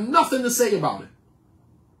don't have nothing to say about it.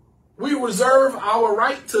 We reserve our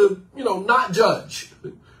right to not judge.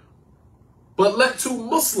 But let two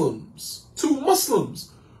Muslims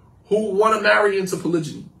who want to marry into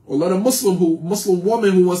polygyny, or let a Muslim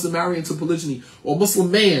woman who wants to marry into polygyny, or Muslim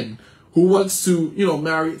man who wants to,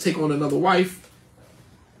 take on another wife.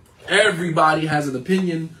 Everybody has an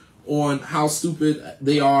opinion on how stupid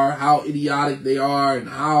they are, how idiotic they are, and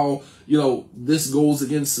how, this goes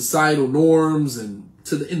against societal norms, and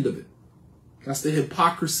to the end of it. That's the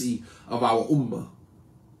hypocrisy of our ummah.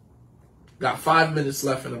 Got 5 minutes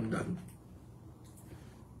left and I'm done.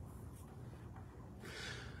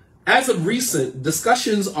 As of recent,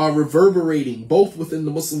 discussions are reverberating both within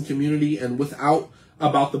the Muslim community and without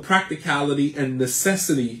about the practicality and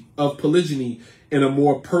necessity of polygyny in a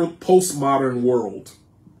more postmodern world.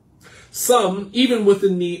 Some, even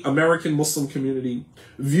within the American Muslim community,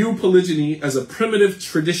 view polygyny as a primitive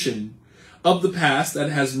tradition of the past that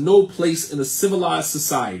has no place in a civilized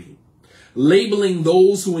society, labeling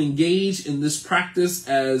those who engage in this practice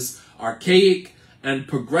as archaic and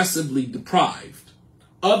progressively deprived.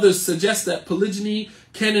 Others suggest that polygyny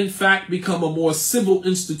can in fact become a more civil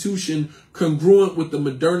institution congruent with the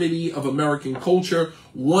modernity of American culture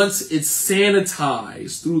once it's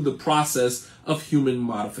sanitized through the process of human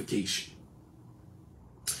modification.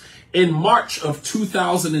 In March of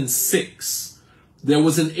 2006, there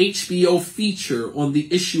was an HBO feature on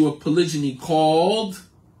the issue of polygyny called,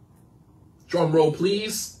 drum roll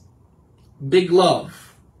please, Big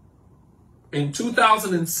Love. In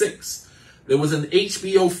 2006, there was an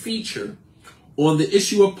HBO feature on the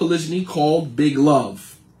issue of polygyny called Big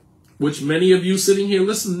Love, which many of you sitting here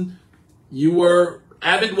listening, you were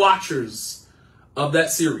avid watchers of that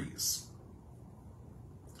series.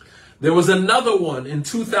 There was another one in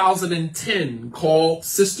 2010 called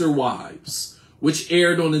Sister Wives, which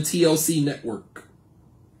aired on the TLC network.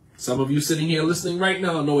 Some of you sitting here listening right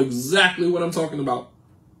now know exactly what I'm talking about.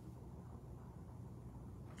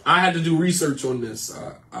 I had to do research on this.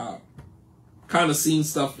 I kind of seen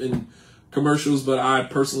stuff in commercials, but I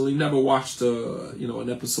personally never watched an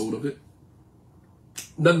episode of it.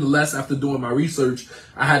 Nonetheless, after doing my research,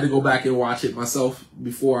 I had to go back and watch it myself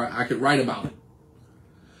before I could write about it.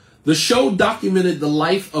 The show documented the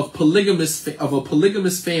life of a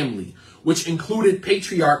polygamous family, which included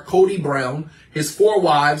patriarch Cody Brown, his 4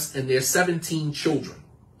 wives, and their 17 children.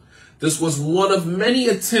 This was one of many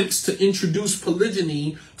attempts to introduce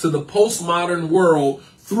polygyny to the postmodern world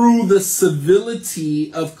through the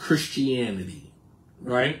civility of Christianity,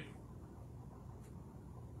 right?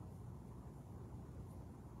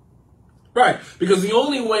 Right, because the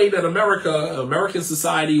only way that American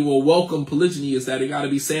society will welcome polygyny is that it got to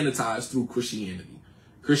be sanitized through Christianity.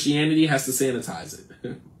 Christianity has to sanitize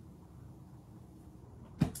it.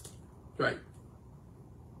 Right.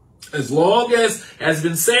 As long as it has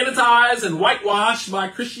been sanitized and whitewashed by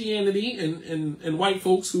Christianity and white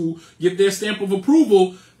folks who give their stamp of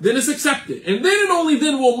approval, then it's accepted. And then and only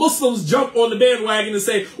then will Muslims jump on the bandwagon and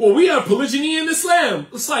say, well, we have polygyny in Islam.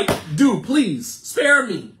 It's like, dude, please, spare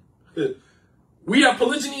me. We have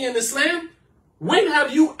polygyny in Islam? When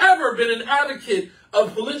have you ever been an advocate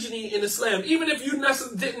of polygyny in Islam? Even if you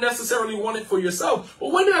didn't necessarily want it for yourself.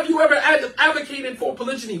 But when have you ever advocated for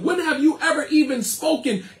polygyny? When have you ever even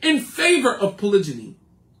spoken in favor of polygyny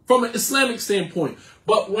from an Islamic standpoint?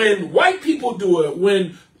 But when white people do it,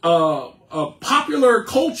 when popular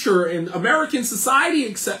culture and American society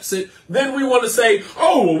accepts it, then we want to say,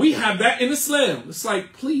 oh, well, we have that in Islam. It's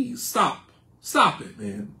like, please, stop. Stop it,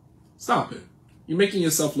 man. Stop it. You're making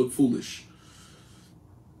yourself look foolish.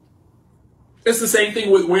 It's the same thing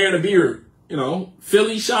with wearing a beard. You know,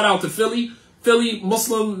 Philly, shout out to Philly. Philly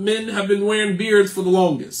Muslim men have been wearing beards for the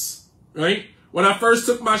longest, right? When I first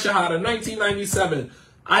took my shahada in 1997,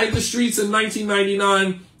 I hit the streets in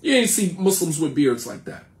 1999. You ain't see Muslims with beards like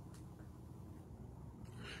that.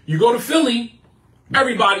 You go to Philly,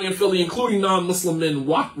 everybody in Philly, including non-Muslim men,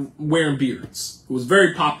 wearing beards. It was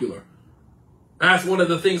very popular. That's one of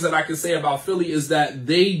the things that I can say about Philly is that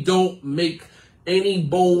they don't make any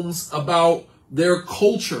bones about their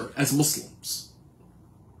culture as Muslims.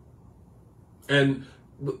 And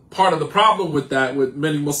part of the problem with that, with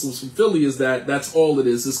many Muslims from Philly, is that that's all it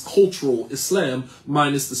is cultural Islam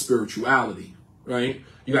minus the spirituality, right?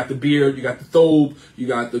 You got the beard, you got the thobe, you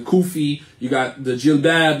got the kufi, you got the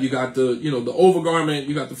jilbab, you got the, the overgarment,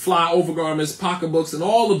 you got the fly overgarments, pocketbooks, and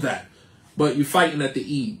all of that. But you're fighting at the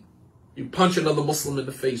Eid. You punch another Muslim in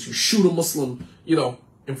the face. You shoot a Muslim,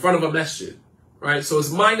 in front of a masjid, right? So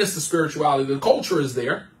it's minus the spirituality. The culture is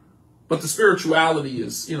there, but the spirituality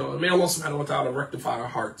is, may Allah subhanahu wa ta'ala rectify our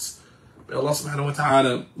hearts. May Allah subhanahu wa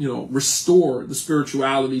ta'ala, restore the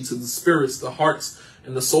spirituality to the spirits, the hearts,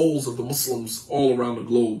 and the souls of the Muslims all around the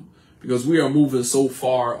globe. Because we are moving so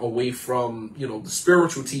far away from, the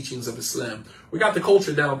spiritual teachings of Islam. We got the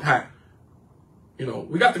culture down pat.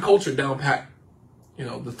 We got the culture down pat.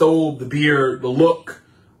 The thobe, the beard, the look,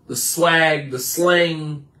 the swag, the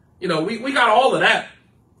slang. We got all of that.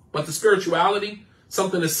 But the spirituality,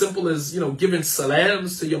 something as simple as, giving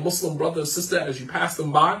salams to your Muslim brother or sister as you pass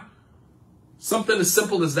them by. Something as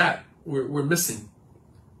simple as that we're missing.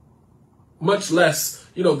 Much less,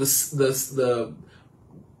 the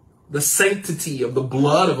sanctity of the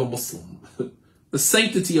blood of a Muslim. The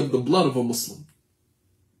sanctity of the blood of a Muslim.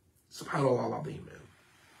 Subhanallah, man.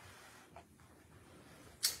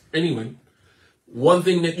 Anyway, one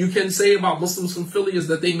thing that you can say about Muslims from Philly is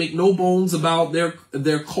that they make no bones about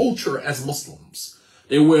their culture as Muslims.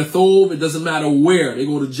 They wear thobe, it doesn't matter where. They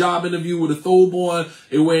go to job interview with a thobe on,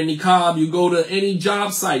 they wear niqab. You go to any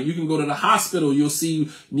job site, you can go to the hospital, you'll see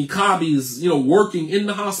niqabis, working in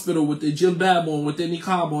the hospital with their jilbab on, with their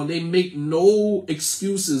niqab on. They make no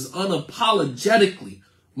excuses, unapologetically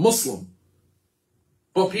Muslim.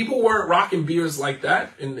 But people weren't rocking beards like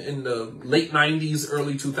that in the late 90s,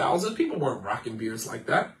 early 2000s. People weren't rocking beards like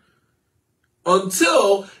that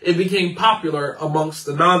until it became popular amongst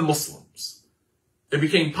the non-Muslims. It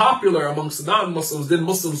became popular amongst the non-Muslims. Then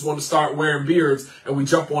Muslims want to start wearing beards and we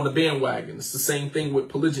jump on the bandwagon. It's the same thing with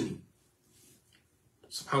polygyny.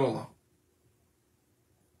 SubhanAllah.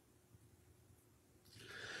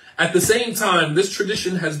 At the same time, this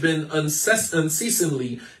tradition has been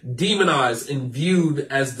unceasingly demonized and viewed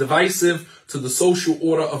as divisive to the social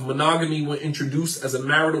order of monogamy when introduced as a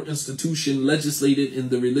marital institution legislated in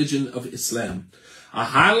the religion of Islam. I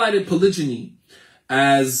highlighted polygyny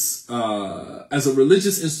as a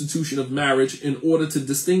religious institution of marriage in order to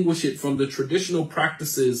distinguish it from the traditional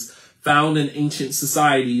practices found in ancient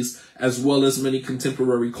societies as well as many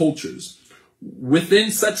contemporary cultures.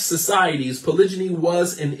 Within such societies, polygyny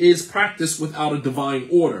was and is practiced without a divine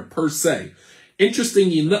order, per se.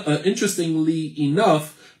 Interestingly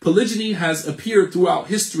enough, polygyny has appeared throughout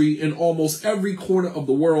history in almost every corner of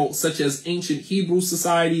the world, such as ancient Hebrew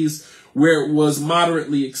societies, where it was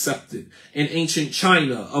moderately accepted, in ancient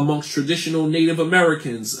China, amongst traditional Native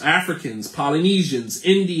Americans, Africans, Polynesians,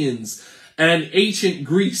 Indians, and ancient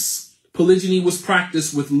Greece. Polygyny was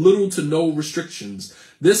practiced with little to no restrictions.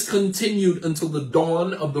 This continued until the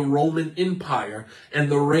dawn of the Roman Empire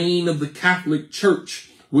and the reign of the Catholic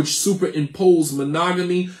Church, which superimposed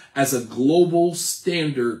monogamy as a global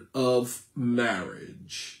standard of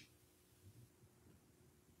marriage.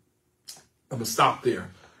 I'm going to stop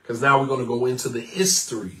there because now we're going to go into the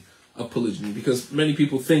history of polygyny, because many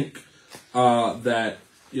people think that,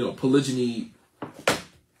 polygyny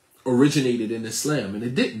originated in Islam, and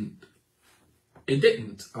it didn't. It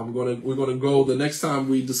didn't. We're gonna go the next time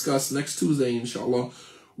we discuss, next Tuesday, inshallah.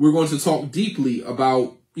 We're going to talk deeply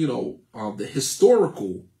about the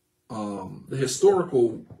historical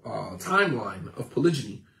timeline of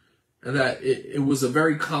polygyny, and that it was a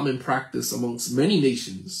very common practice amongst many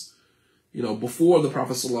nations, before the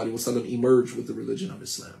Prophet ﷺ emerged with the religion of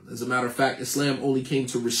Islam. As a matter of fact, Islam only came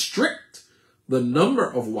to restrict the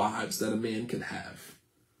number of wives that a man could have,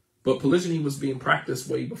 but polygyny was being practiced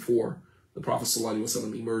way before the Prophet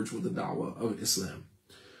ﷺ emerged with the da'wah of Islam.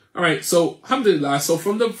 All right, so alhamdulillah. So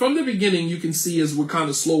from the beginning, you can see, as we're kind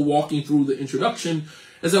of slow walking through the introduction,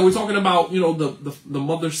 is that we're talking about the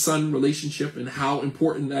mother-son relationship and how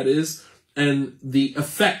important that is, and the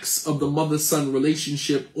effects of the mother-son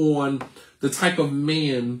relationship on the type of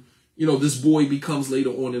man this boy becomes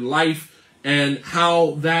later on in life, and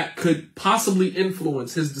how that could possibly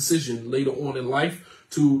influence his decision later on in life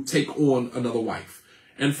to take on another wife.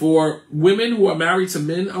 And for women who are married to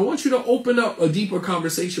men, I want you to open up a deeper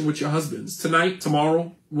conversation with your husbands tonight,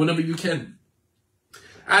 tomorrow, whenever you can.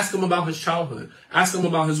 Ask him about his childhood. Ask him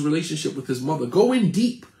about his relationship with his mother. Go in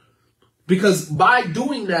deep, because by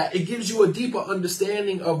doing that, it gives you a deeper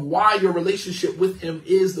understanding of why your relationship with him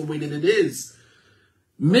is the way that it is.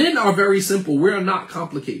 Men are very simple. We are not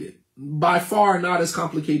complicated. By far not as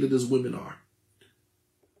complicated as women are.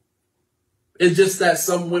 It's just that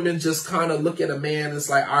some women just kind of look at a man and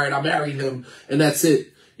it's like, all right, I married him and that's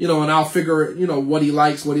it. And I'll figure, what he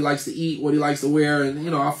likes to eat, what he likes to wear. And,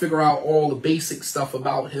 I'll figure out all the basic stuff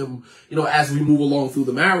about him, as we move along through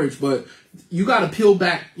the marriage. But you got to peel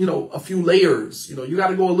back, a few layers. You got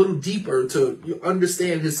to go a little deeper to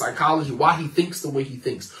understand his psychology, why he thinks the way he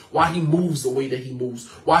thinks, why he moves the way that he moves,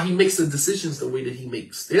 why he makes the decisions the way that he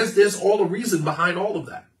makes. There's all the reason behind all of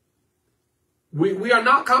that. We are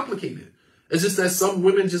not complicated. It's just that some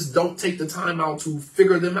women just don't take the time out to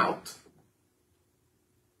figure them out.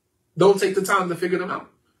 Don't take the time to figure them out.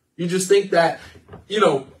 You just think that,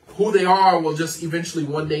 who they are will just eventually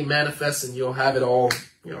one day manifest and you'll have it all,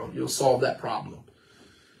 you'll solve that problem.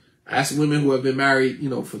 Ask women who have been married,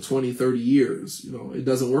 for 20, 30 years, it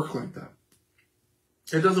doesn't work like that.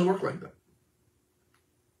 It doesn't work like that.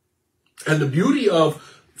 And the beauty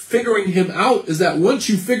of figuring him out is that once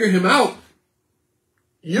you figure him out,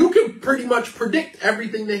 you can pretty much predict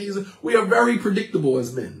everything that we are very predictable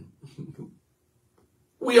as men.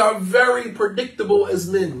 We are very predictable as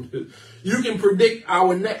men. You can predict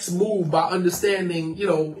our next move by understanding,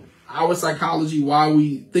 our psychology, why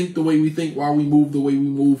we think the way we think, why we move the way we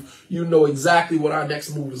move. You know exactly what our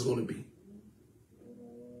next move is going to be.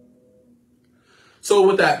 So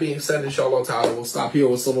with that being said, inshallah ta'ala, we'll stop here.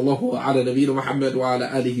 Wa sallallahu ala nabiyyina Muhammad wa ala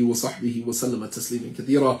alihi wa sahbihi wa sallama tasliman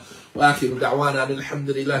kathira. Wa akhiru da'wana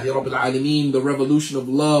alhamdulillahi rabbil alameen. The revolution of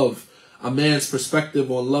love, a man's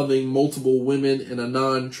perspective on loving multiple women in a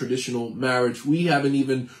non-traditional marriage. We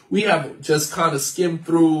have just kind of skimmed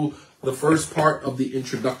through the first part of the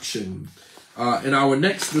introduction. In our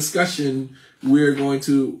next discussion, we're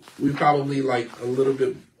probably like a little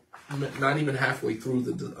bit, not even halfway through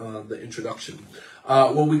the introduction.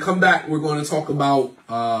 When we come back, we're going to talk about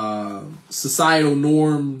societal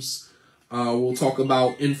norms. We'll talk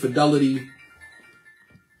about infidelity.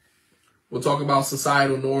 We'll talk about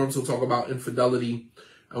societal norms. We'll talk about infidelity.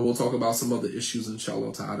 And we'll talk about some other issues,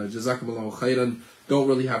 inshallah ta'ala. Jazakumullahu khairan. Don't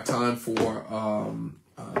really have time for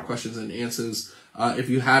questions and answers. If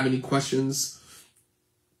you have any questions,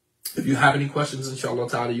 inshallah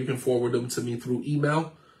ta'ala, you can forward them to me through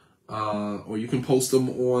email, or you can post them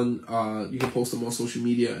on social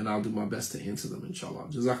media, and I'll do my best to answer them, inshallah.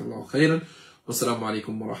 Jazakallahu khairan. Wassalamu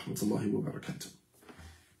alaikum wa rahmatullahi wa barakatuh.